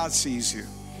see you. God sees you.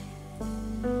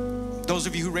 Those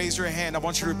of you who raise your hand, I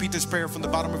want you to repeat this prayer from the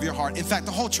bottom of your heart. In fact,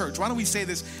 the whole church, why don't we say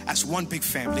this as one big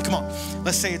family? Come on,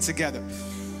 let's say it together.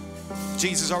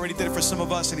 Jesus already did it for some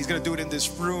of us, and he's going to do it in this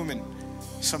room and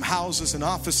some houses and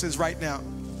offices right now.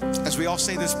 As we all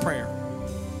say this prayer,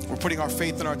 we're putting our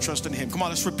faith and our trust in him. Come on,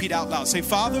 let's repeat out loud. Say,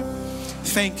 Father,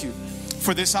 thank you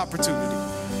for this opportunity.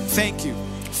 Thank you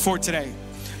for today.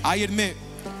 I admit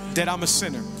that I'm a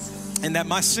sinner and that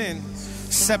my sin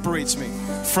separates me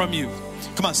from you.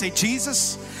 Come on, say,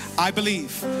 Jesus, I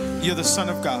believe you're the Son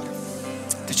of God,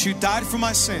 that you died for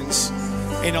my sins,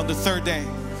 and on the 3rd day,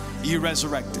 you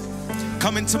resurrected.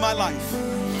 Come into my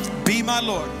life, be my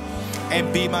Lord,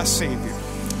 and be my Savior.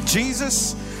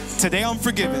 Jesus, today I'm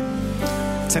forgiven,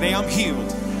 today I'm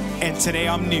healed, and today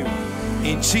I'm new.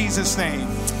 In Jesus' name,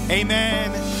 amen,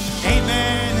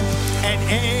 amen, and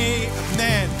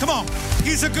amen. Come on,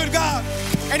 he's a good God.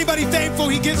 Anybody thankful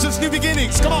he gives us new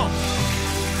beginnings? Come on.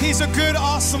 He's a good,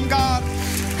 awesome God.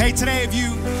 Hey, today, if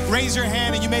you raise your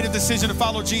hand and you made a decision to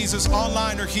follow Jesus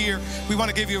online or here, we want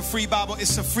to give you a free Bible.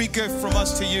 It's a free gift from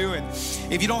us to you. And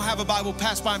if you don't have a Bible,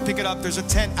 pass by and pick it up. There's a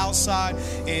tent outside,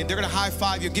 and they're going to high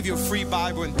five you, give you a free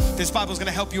Bible. And this Bible is going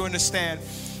to help you understand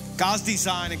God's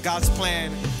design and God's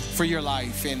plan for your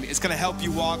life. And it's going to help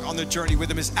you walk on the journey with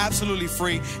him. It's absolutely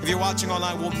free. If you're watching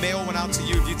online, we'll mail one out to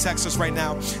you if you text us right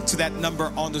now to that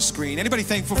number on the screen. Anybody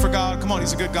thankful for God? Come on,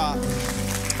 he's a good God.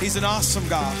 He's an awesome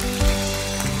God.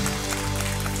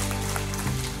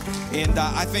 And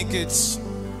I think it's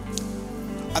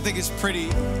pretty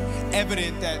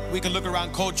evident that we can look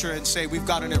around culture and say we've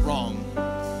gotten it wrong.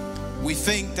 We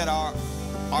think that our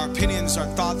opinions, our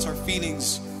thoughts, our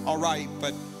feelings are right,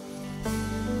 but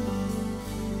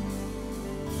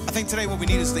I think today what we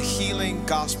need is the healing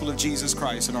gospel of Jesus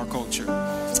Christ in our culture.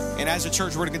 And as a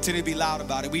church, we're going to continue to be loud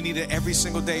about it. We need it every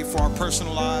single day for our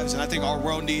personal lives, and I think our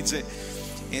world needs it.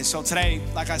 And so today,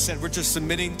 like I said, we're just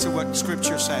submitting to what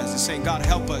Scripture says. It's saying, God,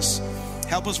 help us.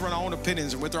 Help us run our own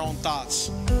opinions and with our own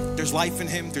thoughts. There's life in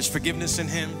Him. There's forgiveness in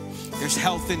Him. There's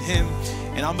health in Him.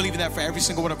 And I'm believing that for every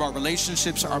single one of our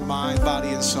relationships, our mind, body,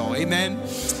 and soul. Amen.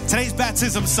 Today's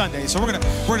Baptism Sunday. So we're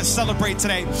gonna celebrate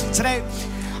today.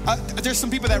 There's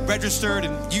some people that registered,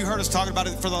 and you heard us talking about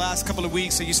it for the last couple of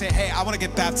weeks. So you say, hey, I want to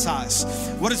get baptized.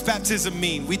 What does baptism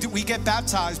mean? We get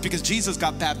baptized because Jesus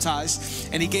got baptized,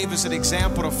 and He gave us an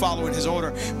example to follow in His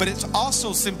order. But it's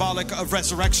also symbolic of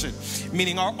resurrection,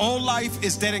 meaning our old life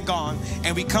is dead and gone,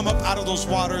 and we come up out of those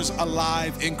waters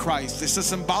alive in Christ. It's a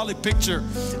symbolic picture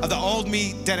of the old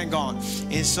me dead and gone.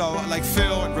 And so, like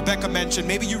Phil and Rebecca mentioned,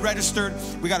 maybe you registered.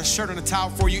 We got a shirt and a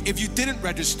towel for you. If you didn't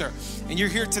register, and you're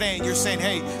here today, and you're saying,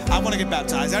 hey, I want to get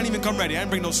baptized. I didn't even come ready. I didn't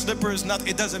bring no slippers, nothing.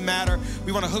 It doesn't matter.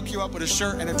 We want to hook you up with a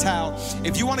shirt and a towel.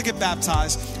 If you want to get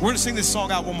baptized, we're going to sing this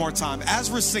song out one more time.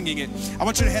 As we're singing it, I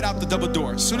want you to head out the double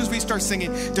door. As soon as we start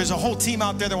singing, there's a whole team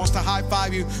out there that wants to high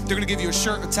five you. They're going to give you a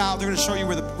shirt, a towel. They're going to show you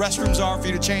where the restrooms are for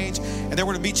you to change. And then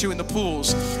we're going to meet you in the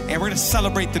pools. And we're going to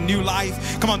celebrate the new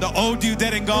life. Come on, the old you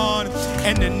dead and gone,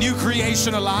 and the new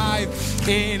creation alive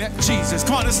in Jesus.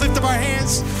 Come on, let's lift up our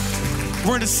hands. We're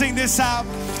going to sing this out.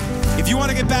 If you want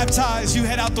to get baptized, you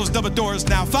head out those double doors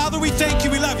now. Father, we thank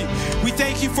you. We love you. We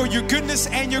thank you for your goodness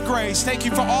and your grace. Thank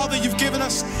you for all that you've given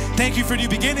us. Thank you for new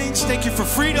beginnings. Thank you for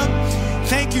freedom.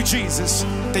 Thank you, Jesus,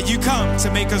 that you come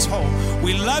to make us whole.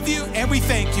 We love you and we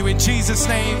thank you in Jesus'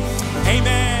 name.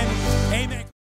 Amen.